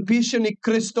sakripisyo ni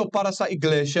Cristo para sa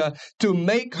iglesya, to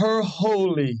make her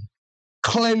holy,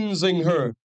 cleansing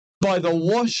her by the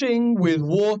washing with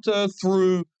water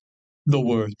through the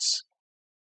words.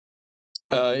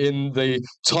 In the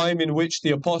time in which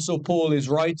the Apostle Paul is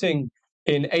writing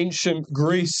in ancient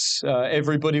Greece,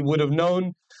 everybody would have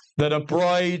known that a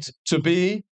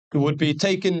bride-to-be would be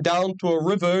taken down to a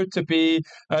river to be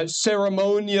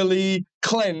ceremonially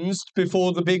cleansed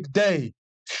before the big day.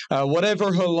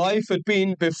 Whatever her life had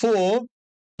been before,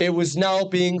 it was now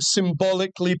being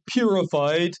symbolically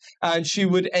purified, and she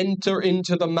would enter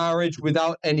into the marriage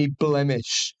without any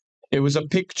blemish. It was a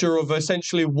picture of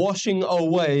essentially washing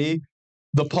away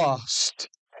the past.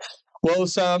 Well,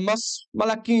 sa mas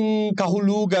malaking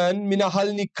kahulugan,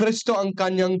 minahal ni Cristo ang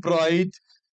kanyang bride,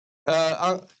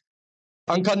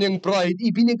 ang kanyang bride,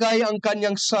 ibinigay ang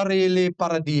kanyang sarili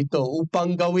para dito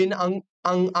upang gawin ang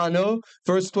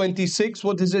verse 26,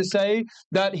 what does it say?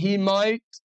 That he might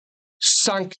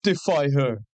sanctify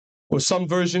her. Or some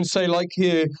versions say like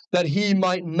here, that he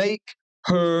might make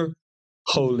her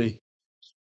holy.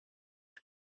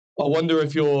 I wonder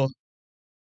if you're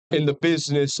in the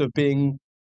business of being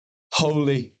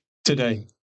holy today.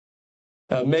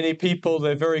 Many people,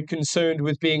 they're very concerned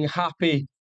with being happy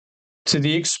to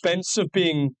the expense of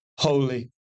being holy.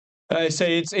 I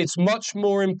say it's much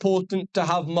more important to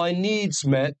have my needs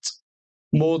met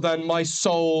more than my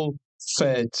soul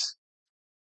fed.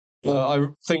 I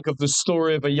think of the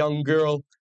story of a young girl.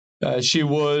 She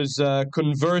was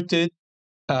converted,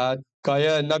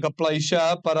 kaya nag-apply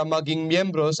siya para maging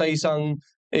miyembro sa isang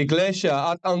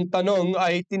iglesya. At ang tanong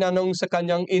ay tinanong sa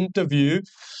kanyang interview,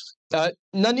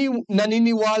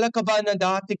 naniniwala ka ba na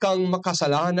dati kang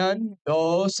makasalanan?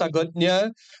 Oo, sagot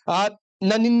niya. At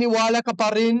naniniwala ka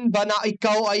pa rin ba na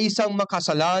ikaw ay isang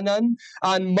makasalanan?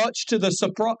 And much to the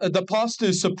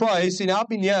pastor's surprise,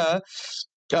 sinabi niya,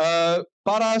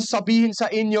 para sabihin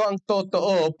sa inyo ang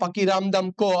totoo,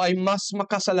 pakiramdam ko ay mas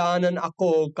makasalanan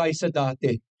ako kaysa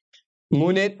dati.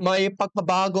 Ngunit may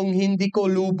pagpabagong hindi ko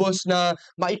lubos na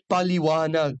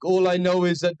maipaliwanag. All I know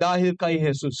is that dahil kay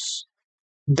Jesus,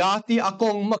 dati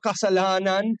akong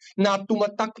makasalanan na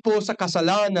tumatakbo sa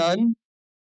kasalanan,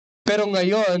 pero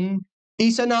ngayon,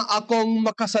 isa na akong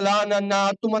makasalanan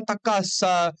na tumatakas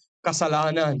sa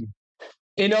kasalanan.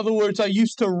 In other words, I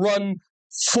used to run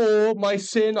for my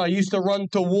sin. I used to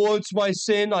run towards my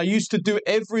sin. I used to do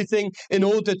everything in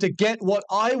order to get what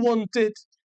I wanted.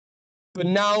 But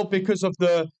now, because of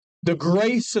the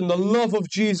grace and the love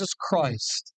of Jesus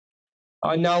Christ,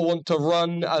 I now want to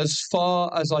run as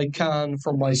far as I can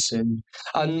from my sin.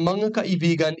 And mga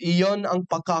kaibigan, iyon ang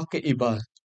pakakaiba.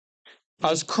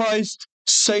 As Christ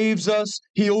saves us,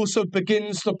 he also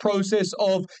begins the process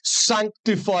of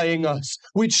sanctifying us,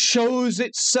 which shows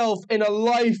itself in a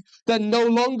life that no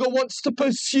longer wants to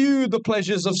pursue the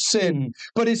pleasures of sin,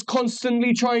 but is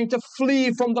constantly trying to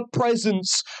flee from the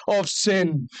presence of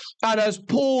sin. And as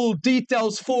Paul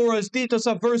details for us dito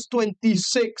sa verse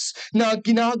 26, na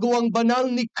ginagawang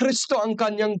banal ni Cristo ang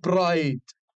kanyang bride.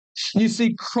 You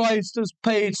see, Christ has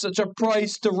paid such a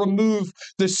price to remove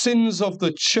the sins of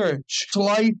the church,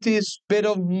 slightest bit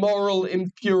of moral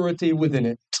impurity within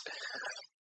it.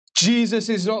 Jesus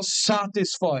is not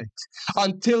satisfied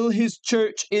until his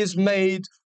church is made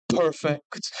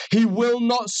perfect. He will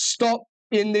not stop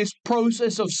in this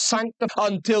process of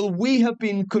sanctification until we have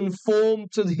been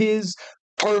conformed to his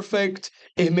perfect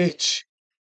image.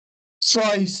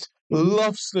 Christ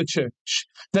loves the church,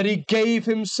 that he gave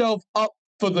himself up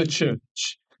for the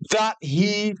church, that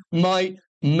he might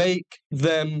make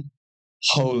them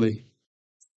holy.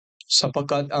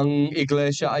 Sapagkat ang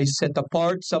iglesya ay set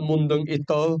apart sa mundong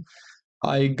ito,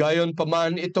 ay gayon pa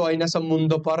man ito ay nasa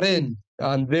mundo pa rin.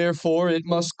 And therefore, it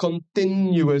must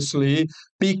continuously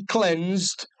be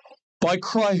cleansed by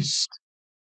Christ.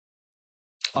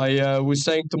 I was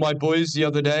saying to my boys the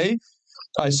other day,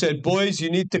 I said, boys, you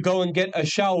need to go and get a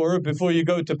shower before you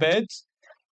go to bed.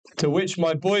 To which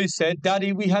my boys said,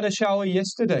 Daddy, we had a shower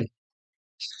yesterday,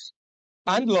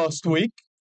 and last week,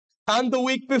 and the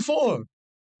week before.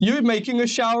 You're making a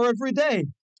shower every day.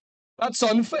 That's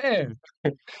unfair.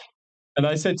 And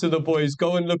I said to the boys,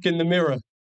 go and look in the mirror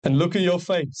and look at your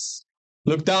face.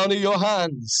 Look down at your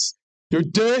hands. You're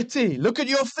dirty. Look at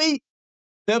your feet.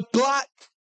 They're black.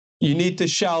 You need to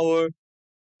shower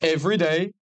every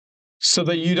day so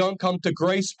that you don't come to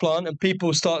Grace Plant and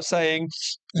people start saying,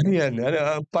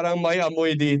 parang may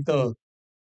amoy dito.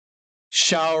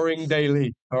 Showering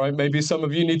daily. All right, maybe some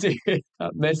of you need to hear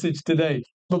that message today.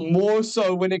 But more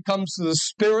so when it comes to the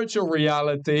spiritual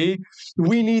reality,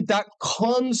 we need that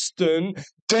constant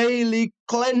daily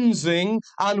cleansing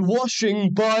and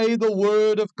washing by the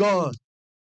Word of God.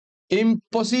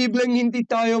 Imposibleng hindi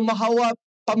tayo mahawa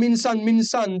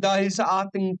paminsan-minsan dahil sa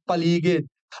ating paligid.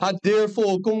 At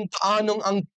therefore, kung paanong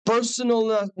ang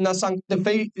personal na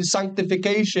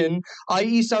sanctification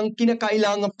ay isang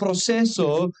kinakailangang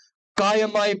proseso,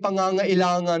 kaya may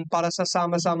pangangailangan para sa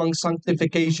sama-samang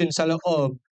sanctification sa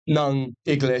loob ng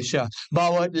iglesya.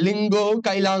 Bawat linggo,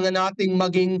 kailangan nating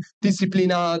maging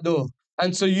disiplinado.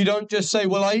 And so you don't just say,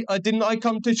 well, didn't I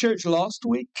come to church last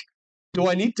week?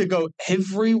 Do I need to go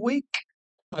every week?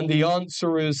 And the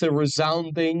answer is a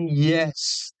resounding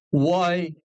yes.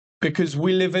 Why? Because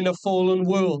we live in a fallen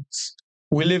world.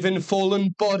 We live in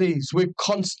fallen bodies. We're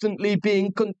constantly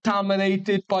being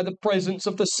contaminated by the presence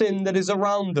of the sin that is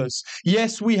around us.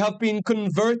 Yes, we have been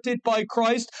converted by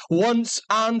Christ once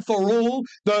and for all.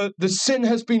 The sin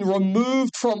has been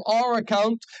removed from our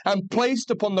account and placed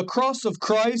upon the cross of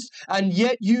Christ. And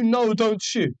yet you know, don't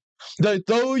you, that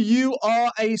though you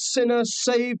are a sinner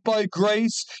saved by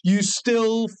grace, you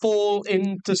still fall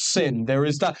into sin. There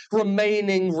is that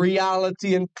remaining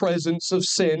reality and presence of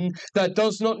sin. That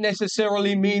does not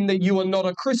necessarily mean that you are not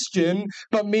a Christian,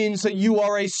 but means that you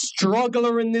are a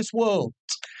struggler in this world.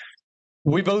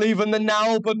 We believe in the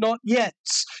now, but not yet.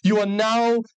 You are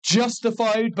now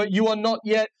justified, but you are not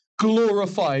yet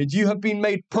glorified. You have been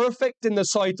made perfect in the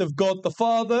sight of God the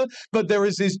Father, but there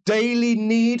is this daily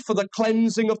need for the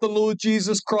cleansing of the Lord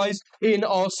Jesus Christ in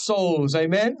our souls.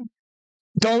 Amen?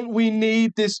 Don't we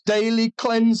need this daily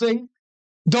cleansing?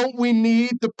 Don't we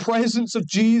need the presence of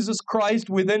Jesus Christ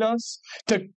within us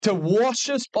to wash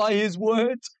us by His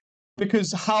word?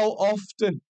 Because how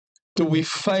often do we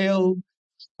fail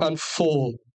and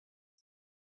fall?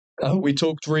 We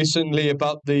talked recently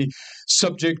about the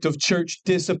subject of church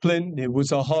discipline. It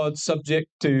was a hard subject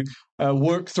to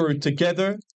work through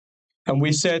together. And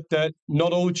we said that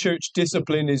not all church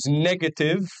discipline is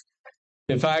negative.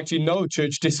 In fact, actually, no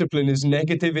church discipline is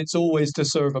negative. It's always to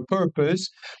serve a purpose.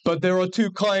 But there are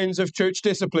two kinds of church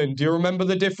discipline. Do you remember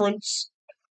the difference?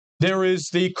 There is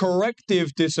the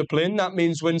corrective discipline. That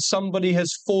means when somebody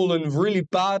has fallen really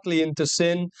badly into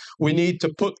sin, we need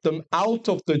to put them out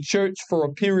of the church for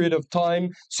a period of time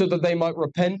so that they might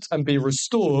repent and be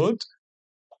restored.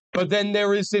 But then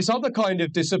there is this other kind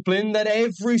of discipline that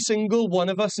every single one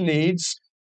of us needs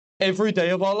every day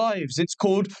of our lives. It's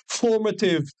called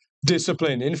formative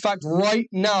discipline. In fact, right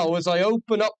now, as I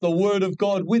open up the Word of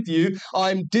God with you,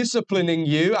 I'm disciplining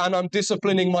you and I'm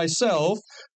disciplining myself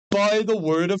by the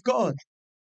Word of God.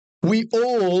 We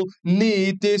all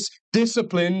need this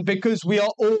discipline because we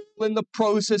are all in the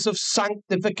process of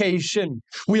sanctification.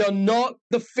 We are not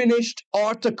the finished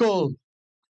article.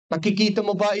 Nakikita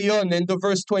mo ba iyon in the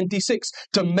verse 26?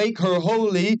 To make her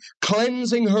holy,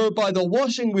 cleansing her by the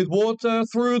washing with water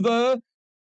through the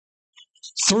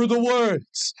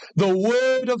words. The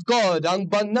Word of God, ang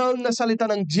banal na salita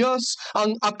ng Diyos,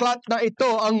 ang aklat na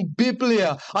ito, ang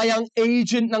Biblia, ay ang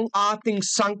agent ng ating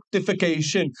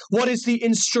sanctification. What is the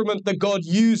instrument that God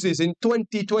uses in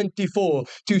 2024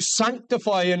 to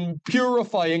sanctify and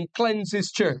purify and cleanse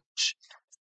His church?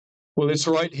 Well, it's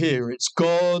right here. It's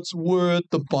God's Word,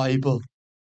 the Bible.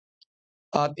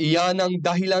 At iyan ang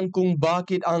dahilan kung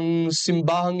bakit ang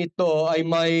simbahang ito ay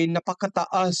may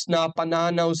napakataas na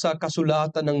pananaw sa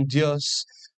kasulatan ng Diyos.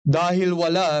 Dahil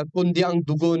wala kundi ang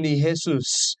dugo ni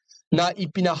Jesus na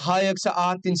ipinahayag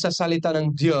sa atin sa salita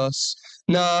ng Diyos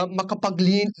na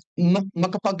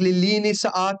makapaglilinis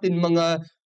sa atin mga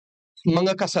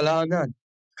kasalanan.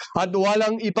 At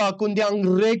walang iba kundi ang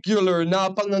regular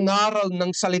na pangangaral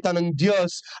ng salita ng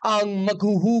Diyos ang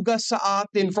maghuhugas sa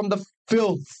atin from the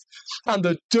filth and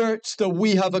the dirt that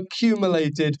we have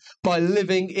accumulated by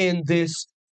living in this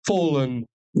fallen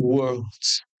world.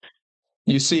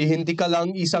 You see, hindi ka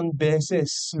lang isang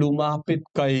beses lumapit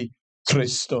kay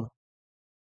Cristo.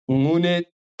 Ngunit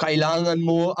kailangan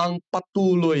mo ang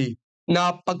patuloy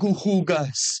na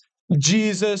paghuhugas.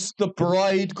 Jesus, the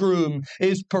bridegroom,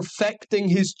 is perfecting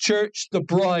His church, the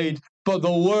bride, but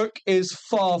the work is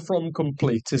far from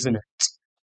complete, isn't it?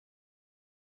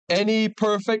 Any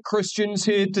perfect Christians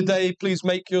here today, please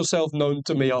make yourself known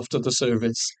to me after the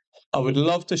service. I would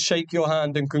love to shake your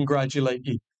hand and congratulate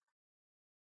you.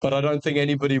 But I don't think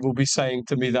anybody will be saying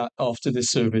to me that after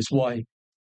this service. Why?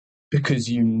 Because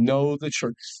you know the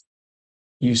truth.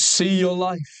 You see your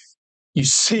life. You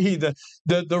see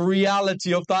the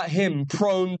reality of that hymn,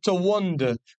 prone to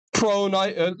wander,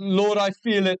 Lord, I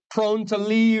feel it, prone to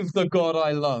leave the God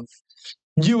I love.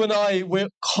 You and I, we're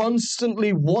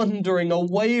constantly wandering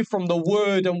away from the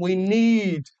Word, and we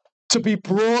need to be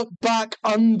brought back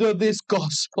under this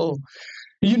gospel.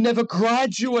 You never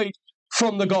graduate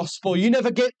from the gospel. You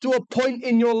never get to a point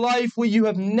in your life where you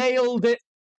have nailed it,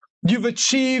 you've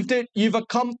achieved it, you've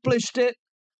accomplished it.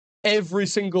 Every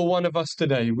single one of us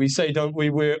today, we say, don't we?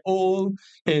 We're all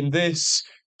in this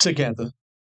together.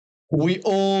 We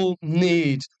all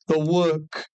need the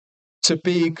work to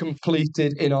be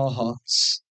completed in our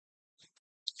hearts.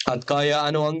 At kaya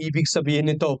ano ang ibig sabihin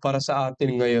nito para sa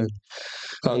atin ngayon?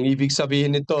 Ang ibig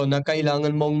sabihin nito na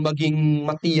kailangan mong maging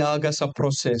matiyaga sa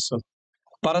proseso.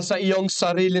 Para sa iyong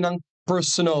sarili ng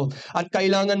personal. At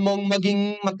kailangan mong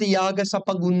maging matiyaga sa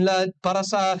pagunlad para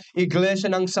sa iglesya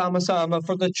ng sama-sama,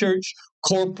 for the church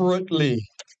corporately,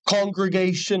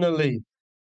 congregationally.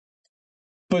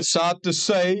 But sad to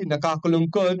say,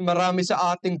 nakakalungkod, marami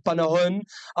sa ating panahon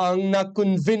ang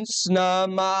na-convince na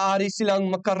maaari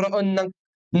silang magkaroon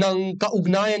ng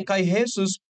kaugnayan kay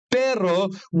Jesus,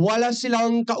 pero wala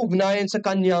silang kaugnayan sa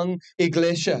kanyang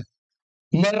iglesya.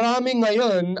 Marami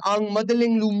ngayon ang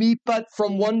madaling lumipat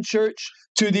from one church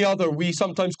to the other. We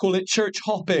sometimes call it church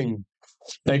hopping.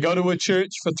 They go to a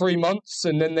church for 3 months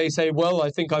and then they say, well,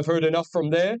 I think I've heard enough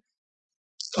from there.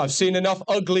 I've seen enough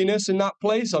ugliness in that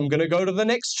place. I'm going to go to the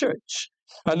next church.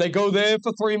 And they go there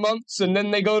for 3 months and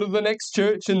then they go to the next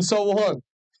church and so on.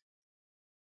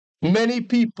 Many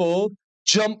people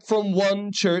jump from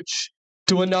one church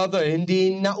to another.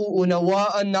 Hindi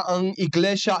nauunawaan na ang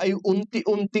iglesya ay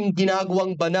unti-unting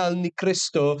ginagawang banal ni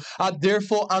Cristo at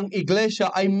therefore ang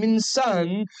iglesya ay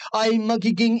minsan ay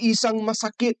magiging isang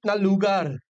masakit na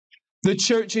lugar. The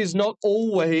church is not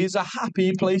always a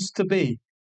happy place to be.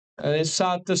 And it's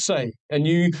sad to say. And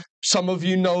some of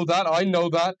you know that, I know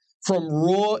that from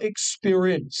raw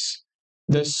experience,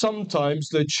 that sometimes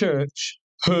the church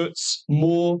hurts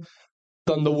more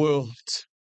than the world.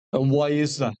 And why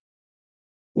is that?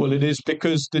 Well, it is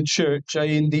because the church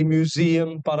ay hindi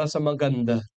museum para sa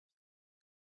maganda,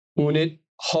 ngunit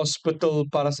hospital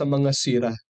para sa mga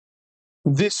sira.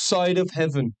 This side of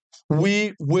heaven,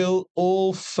 we will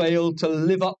all fail to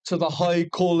live up to the high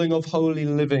calling of holy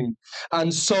living.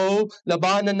 And so,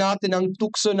 labanan natin ang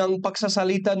tukso ng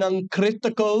pagsasalita ng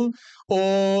critical o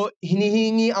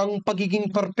hinihingi ang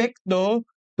pagiging perfecto.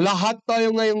 Lahat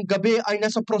tayo ngayong gabi ay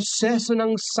nasa proseso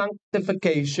ng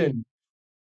sanctification.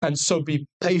 And so be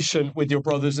patient with your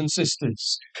brothers and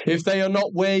sisters. If they are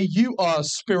not where you are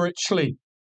spiritually,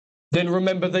 then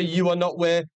remember that you are not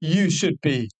where you should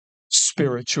be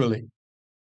spiritually.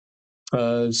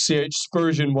 C.H.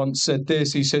 Spurgeon once said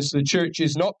this. He says, the church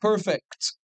is not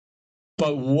perfect,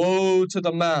 but woe to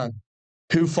the man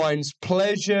who finds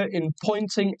pleasure in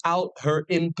pointing out her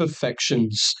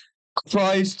imperfections.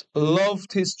 Christ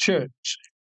loved his church,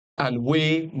 and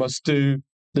we must do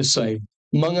the same.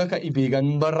 Mga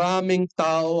kaibigan, maraming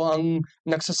tao ang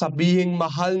nagsasabihing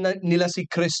mahal nila si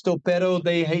Cristo, pero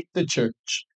they hate the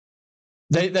church.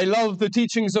 They love the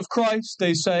teachings of Christ,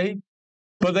 they say,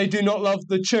 but they do not love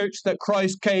the church that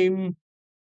Christ came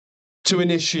to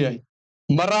initiate.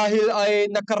 Marahil ay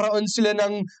nakaroon sila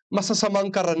ng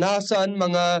masasamang karanasan,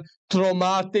 mga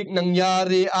traumatic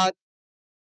nangyari, at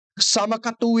sa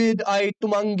makatuwid ay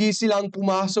tumanggi silang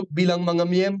pumasok bilang mga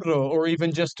miyembro or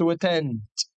even just to attend.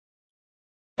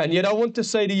 And yet I want to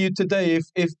say to you today,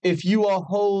 if you are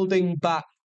holding back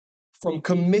from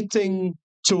committing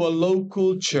to a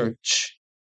local church,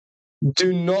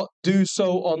 do not do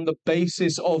so on the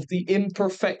basis of the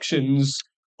imperfections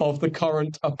of the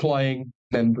current applying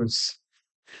members.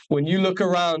 When you look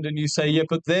around and you say, yeah,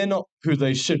 but they're not who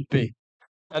they should be,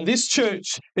 and this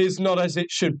church is not as it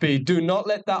should be, do not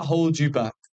let that hold you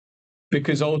back,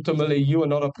 because ultimately you are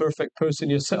not a perfect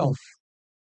person yourself.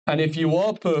 And if you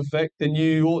are perfect, then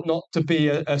you ought not to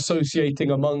be associating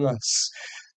among us,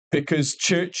 because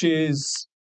churches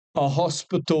are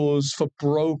hospitals for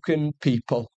broken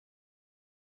people.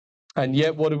 And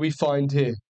yet, what do we find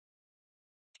here?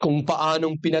 Kung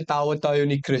paanong pinatawad tayo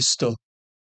ni Cristo,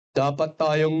 dapat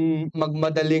tayong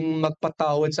magmadaling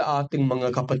magpatawad sa ating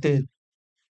mga kapatid.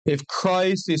 If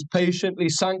Christ is patiently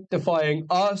sanctifying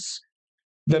us,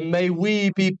 then may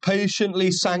we be patient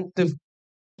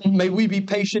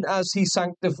as He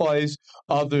sanctifies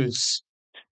others.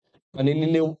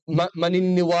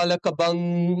 Maniniwala ka bang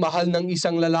mahal ng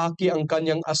isang lalaki ang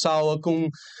kanyang asawa kung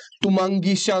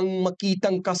tumanggi siyang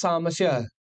makitang kasama siya?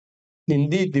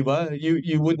 Hindi, di ba?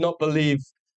 You would not believe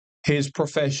his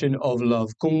profession of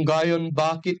love. Kung gayon,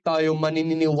 bakit tayo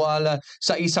maniniwala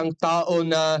sa isang tao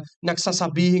na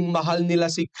nagsasabihing mahal nila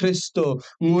si Cristo,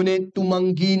 ngunit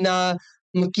tumanggi na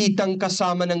makitang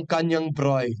kasama ng kanyang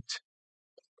bride?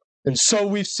 And so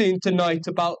we've seen tonight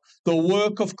about the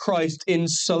work of Christ in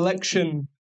selection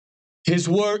His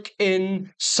work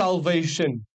in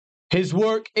salvation. His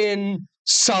work in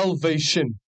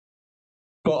salvation.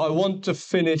 But I want to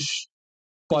finish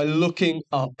by looking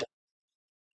up.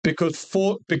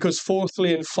 Because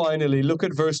fourthly and finally, look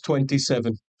at verse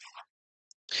 27.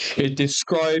 It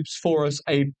describes for us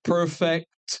a perfect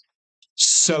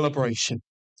celebration.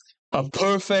 A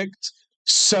perfect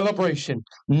celebration.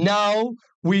 Now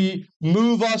we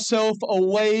move ourselves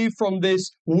away from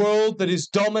this world that is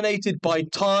dominated by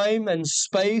time and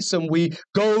space, and we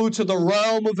go to the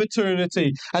realm of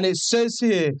eternity. And it says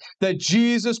here that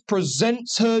Jesus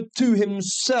presents her to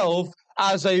himself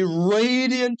as a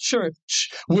radiant church,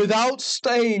 without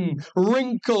stain,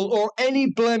 wrinkle, or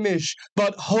any blemish,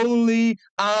 but holy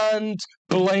and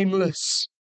blameless.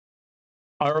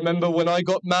 I remember when I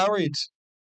got married,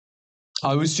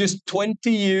 I was just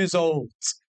 20 years old.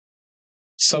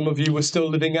 Some of you were still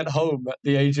living at home at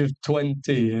the age of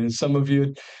 20, and some of you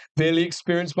had barely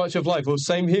experienced much of life. Well,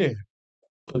 same here.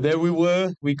 But there we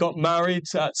were. We got married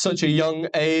at such a young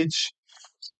age.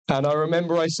 And I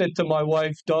remember I said to my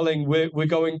wife, darling, we're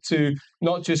going to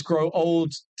not just grow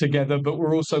old together, but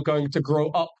we're also going to grow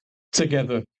up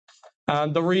together.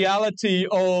 And the reality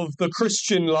of the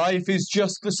Christian life is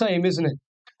just the same, isn't it?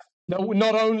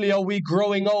 Not only are we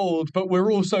growing old, but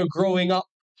we're also growing up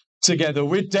together.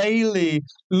 We're daily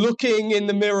looking in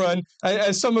the mirror. And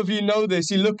as some of you know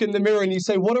this, you look in the mirror and you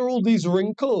say, what are all these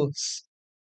wrinkles?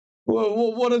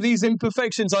 What are these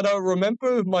imperfections? I don't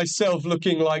remember myself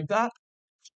looking like that.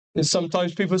 And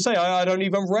sometimes people say, I don't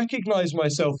even recognize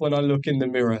myself when I look in the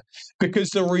mirror. Because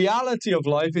the reality of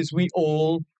life is we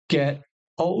all get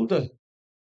older.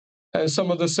 And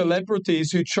some of the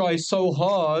celebrities who try so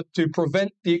hard to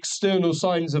prevent the external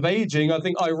signs of aging, I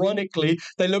think ironically,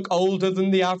 they look older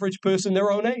than the average person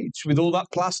their own age. With all that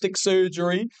plastic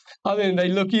surgery, I mean, they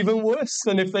look even worse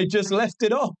than if they just left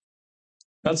it off.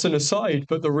 That's an aside,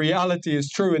 but the reality is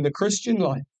true in the Christian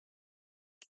life.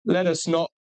 Let us not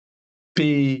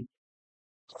be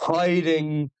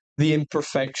hiding the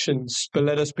imperfections, but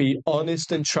let us be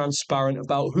honest and transparent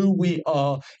about who we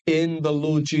are in the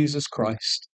Lord Jesus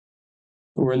Christ.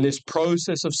 We're in this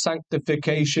process of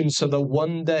sanctification so that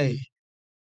one day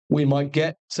we might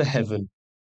get to heaven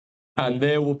and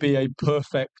there will be a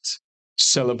perfect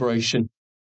celebration.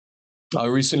 I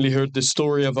recently heard the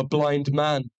story of a blind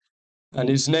man, and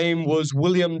his name was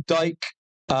William Dyke.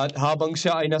 At habang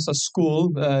siya ay nasa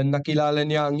school, nakilala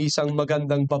niya ang isang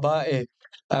magandang babae.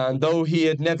 And though he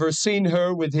had never seen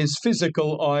her with his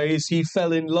physical eyes, he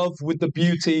fell in love with the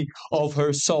beauty of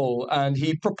her soul, and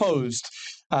he proposed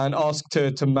and asked her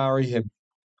to marry him.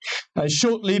 And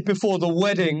shortly before the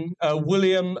wedding,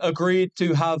 William agreed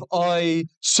to have eye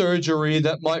surgery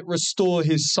that might restore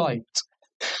his sight.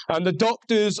 And the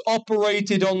doctors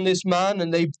operated on this man,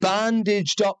 and they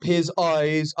bandaged up his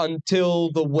eyes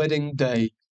until the wedding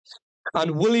day.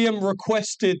 And William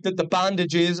requested that the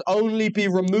bandages only be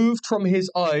removed from his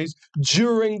eyes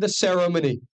during the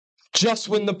ceremony, just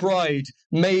when the bride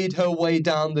made her way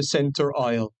down the center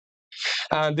aisle.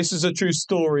 And this is a true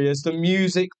story. As the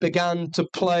music began to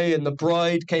play and the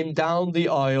bride came down the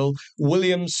aisle,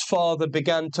 William's father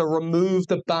began to remove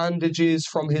the bandages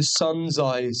from his son's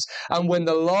eyes. And when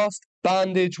the last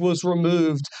bandage was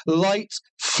removed, light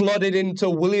flooded into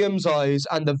William's eyes,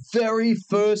 and the very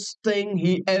first thing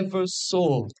he ever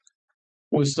saw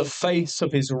was the face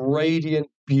of his radiant,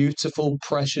 beautiful,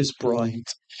 precious bride.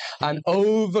 And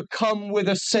overcome with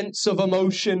a sense of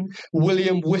emotion,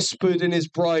 William whispered in his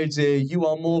bride's ear, "You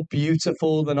are more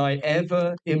beautiful than I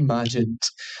ever imagined."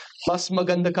 Mas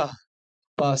maganda ka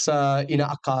pa sa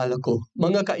inaakala ko.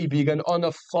 Mga kaibigan, on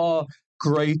a far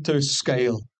greater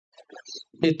scale,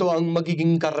 ito ang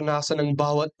magiging karanasan ng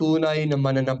bawat tunay na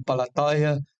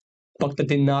mananampalataya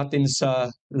pagdating natin sa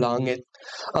langit.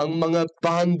 Ang mga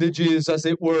bandages, as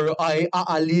it were, ay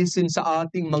aalisin sa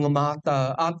ating mga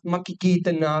mata at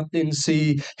makikita natin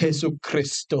si Jesu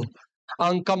Cristo.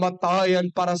 Ang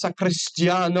kamatayan para sa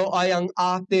Kristiyano ay ang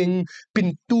ating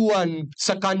pintuan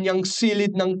sa kanyang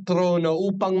silid ng trono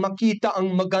upang makita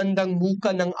ang magandang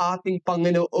muka ng ating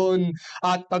Panginoon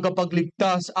at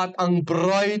Tagapagligtas at ang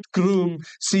bridegroom,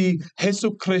 si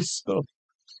Jesu Cristo.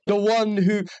 The one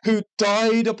who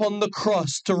died upon the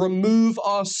cross to remove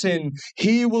our sin.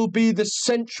 He will be the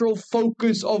central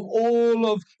focus of all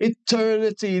of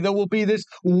eternity. There will be this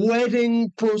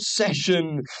wedding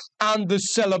procession, and the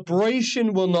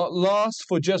celebration will not last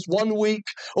for just 1 week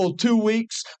or 2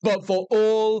 weeks, but for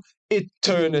all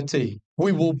eternity.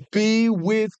 We will be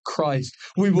with Christ.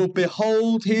 We will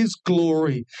behold his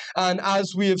glory. And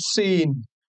as we have seen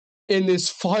in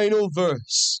this final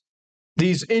verse,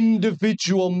 These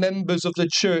individual members of the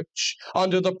church,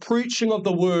 under the preaching of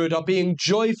the word, are being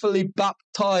joyfully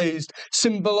baptized,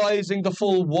 symbolizing the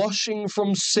full washing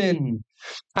from sin.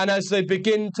 And as they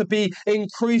begin to be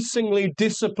increasingly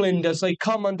disciplined, as they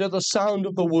come under the sound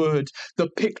of the word, the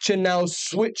picture now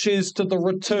switches to the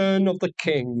return of the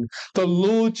King, the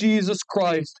Lord Jesus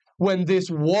Christ, when this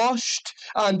washed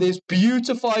and this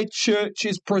beautified church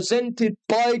is presented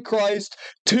by Christ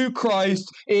to Christ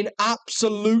in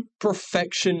absolute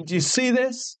perfection. Do you see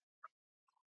this?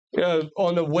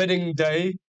 On a wedding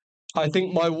day, I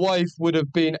think my wife would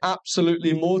have been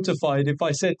absolutely mortified if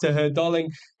I said to her,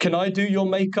 "Darling, can I do your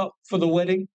makeup for the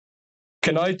wedding?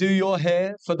 Can I do your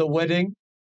hair for the wedding?"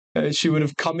 She would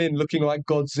have come in looking like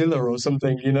Godzilla or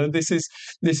something.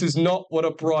 This is not what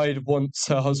a bride wants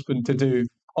her husband to do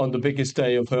on the biggest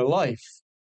day of her life.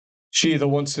 She either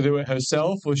wants to do it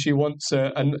herself, or she wants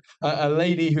a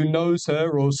lady who knows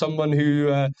her, or someone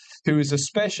who is a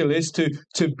specialist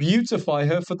to beautify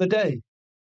her for the day.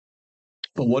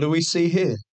 But what do we see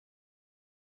here?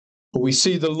 We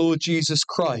see the Lord Jesus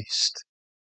Christ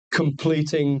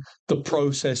completing the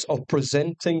process of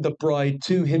presenting the bride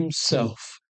to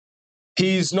himself.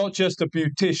 He's not just a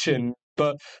beautician,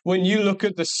 but when you look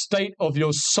at the state of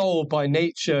your soul by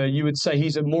nature, you would say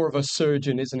he's more of a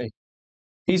surgeon, isn't he?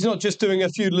 He's not just doing a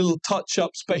few little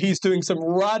touch-ups, but he's doing some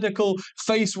radical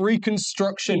face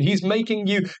reconstruction. He's making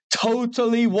you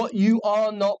totally what you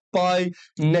are not by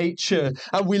nature.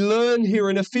 And we learn here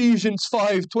in Ephesians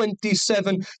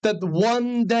 5:27 that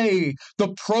one day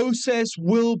the process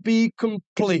will be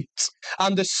complete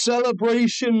and the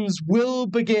celebrations will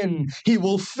begin. He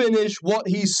will finish what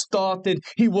he started.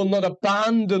 He will not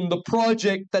abandon the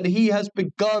project that he has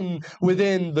begun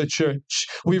within the church.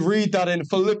 We read that in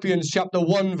Philippians chapter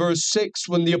 1, verse 6,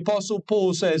 when the Apostle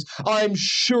Paul says, "I'm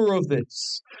sure of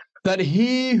this, that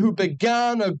he who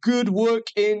began a good work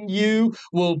in you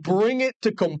will bring it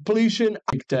to completion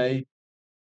at day."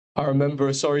 I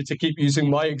remember, sorry to keep using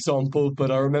my example,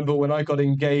 but I remember when I got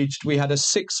engaged, we had a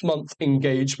 6-month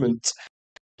engagement.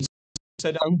 I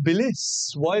said, "Ang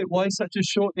bilis. Why such a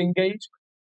short engagement?"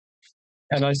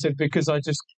 And I said, "Because I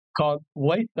just can't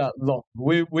wait that long.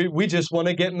 We just want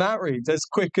to get married as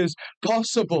quick as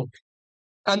possible."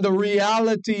 And the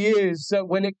reality is that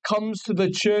when it comes to the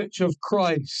church of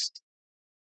Christ,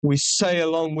 we say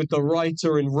along with the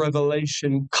writer in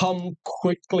Revelation, "Come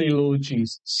quickly, Lord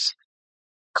Jesus.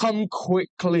 Come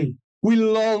quickly." We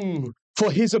long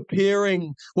for his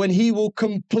appearing when he will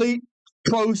complete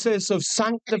the process of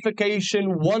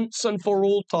sanctification once and for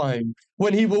all time,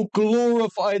 when he will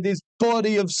glorify this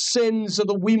body of sin so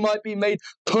that we might be made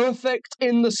perfect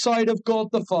in the sight of God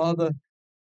the Father.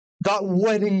 That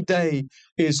wedding day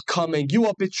is coming. You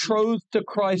are betrothed to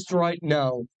Christ right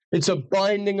now. It's a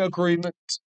binding agreement.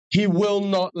 He will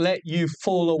not let you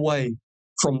fall away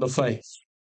from the faith.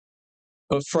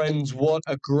 But friends, what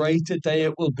a greater day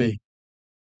it will be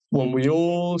when we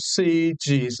all see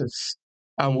Jesus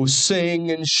and will sing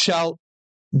and shout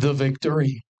the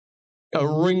victory. A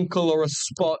wrinkle or a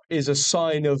spot is a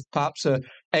sign of perhaps a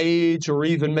age or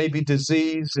even maybe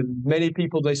disease. And many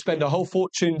people, they spend a whole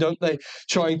fortune, don't they,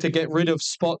 trying to get rid of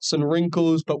spots and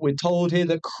wrinkles. But we're told here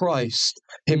that Christ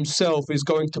himself is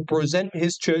going to present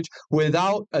his church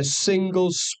without a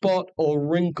single spot or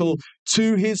wrinkle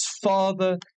to his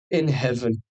Father in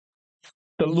heaven.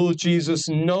 The Lord Jesus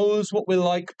knows what we're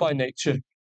like by nature.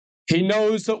 He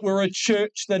knows that we're a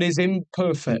church that is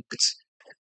imperfect,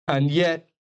 and yet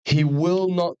he will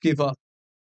not give up.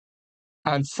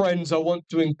 And friends, I want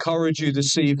to encourage you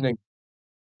this evening,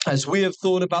 as we have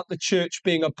thought about the church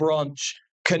being a branch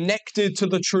connected to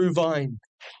the true vine,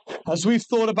 as we've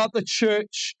thought about the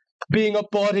church being a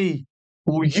body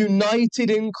united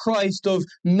in Christ of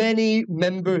many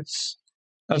members,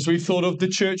 as we've thought of the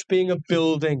church being a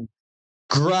building,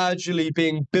 gradually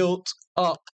being built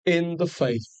up in the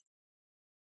faith.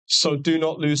 So do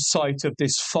not lose sight of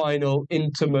this final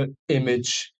intimate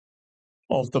image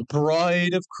of the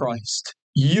bride of Christ.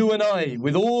 You and I,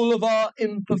 with all of our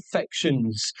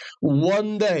imperfections,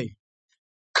 one day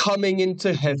coming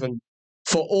into heaven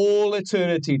for all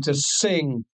eternity to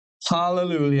sing,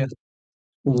 hallelujah.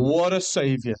 What a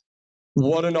Savior.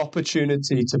 What an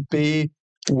opportunity to be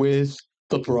with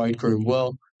the bridegroom.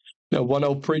 Well, one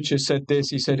old preacher said this.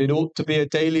 He said, "It ought to be a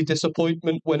daily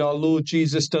disappointment when our Lord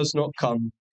Jesus does not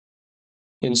come,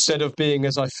 instead of being,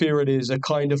 as I fear it is, a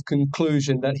kind of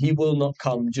conclusion that he will not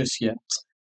come just yet."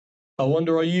 I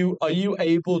wonder, are you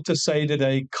able to say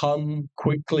today, "Come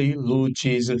quickly, Lord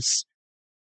Jesus"?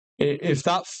 If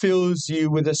that fills you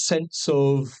with a sense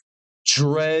of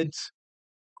dread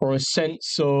or a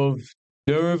sense of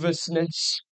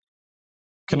nervousness,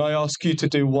 can I ask you to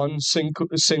do one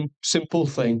simple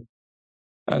thing?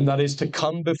 And that is to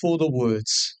come before the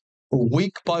words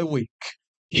week by week,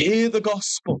 hear the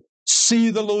gospel, see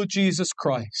the Lord Jesus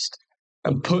Christ,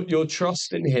 and put your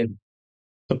trust in him,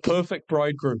 the perfect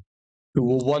bridegroom, who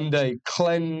will one day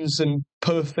cleanse and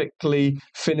perfectly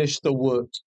finish the work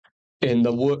in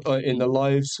the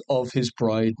lives of his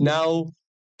bride. Now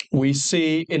we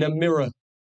see in a mirror,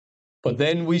 but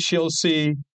then we shall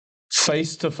see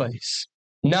face to face.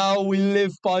 Now we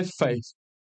live by faith,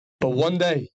 but one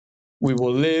day we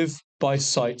will live by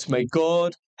sight. May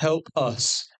God help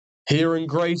us here in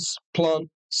Grace Plant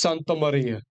Santa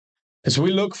Maria as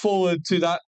we look forward to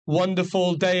that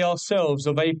wonderful day ourselves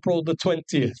of April the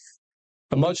 20th.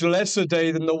 A much lesser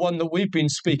day than the one that we've been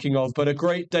speaking of, but a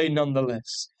great day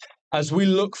nonetheless. As we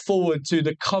look forward to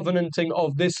the covenanting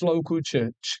of this local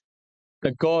church,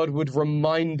 that God would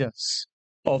remind us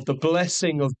of the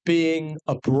blessing of being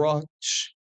a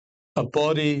branch, a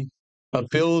body, a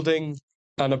building,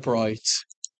 and a bride.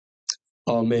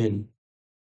 Amen.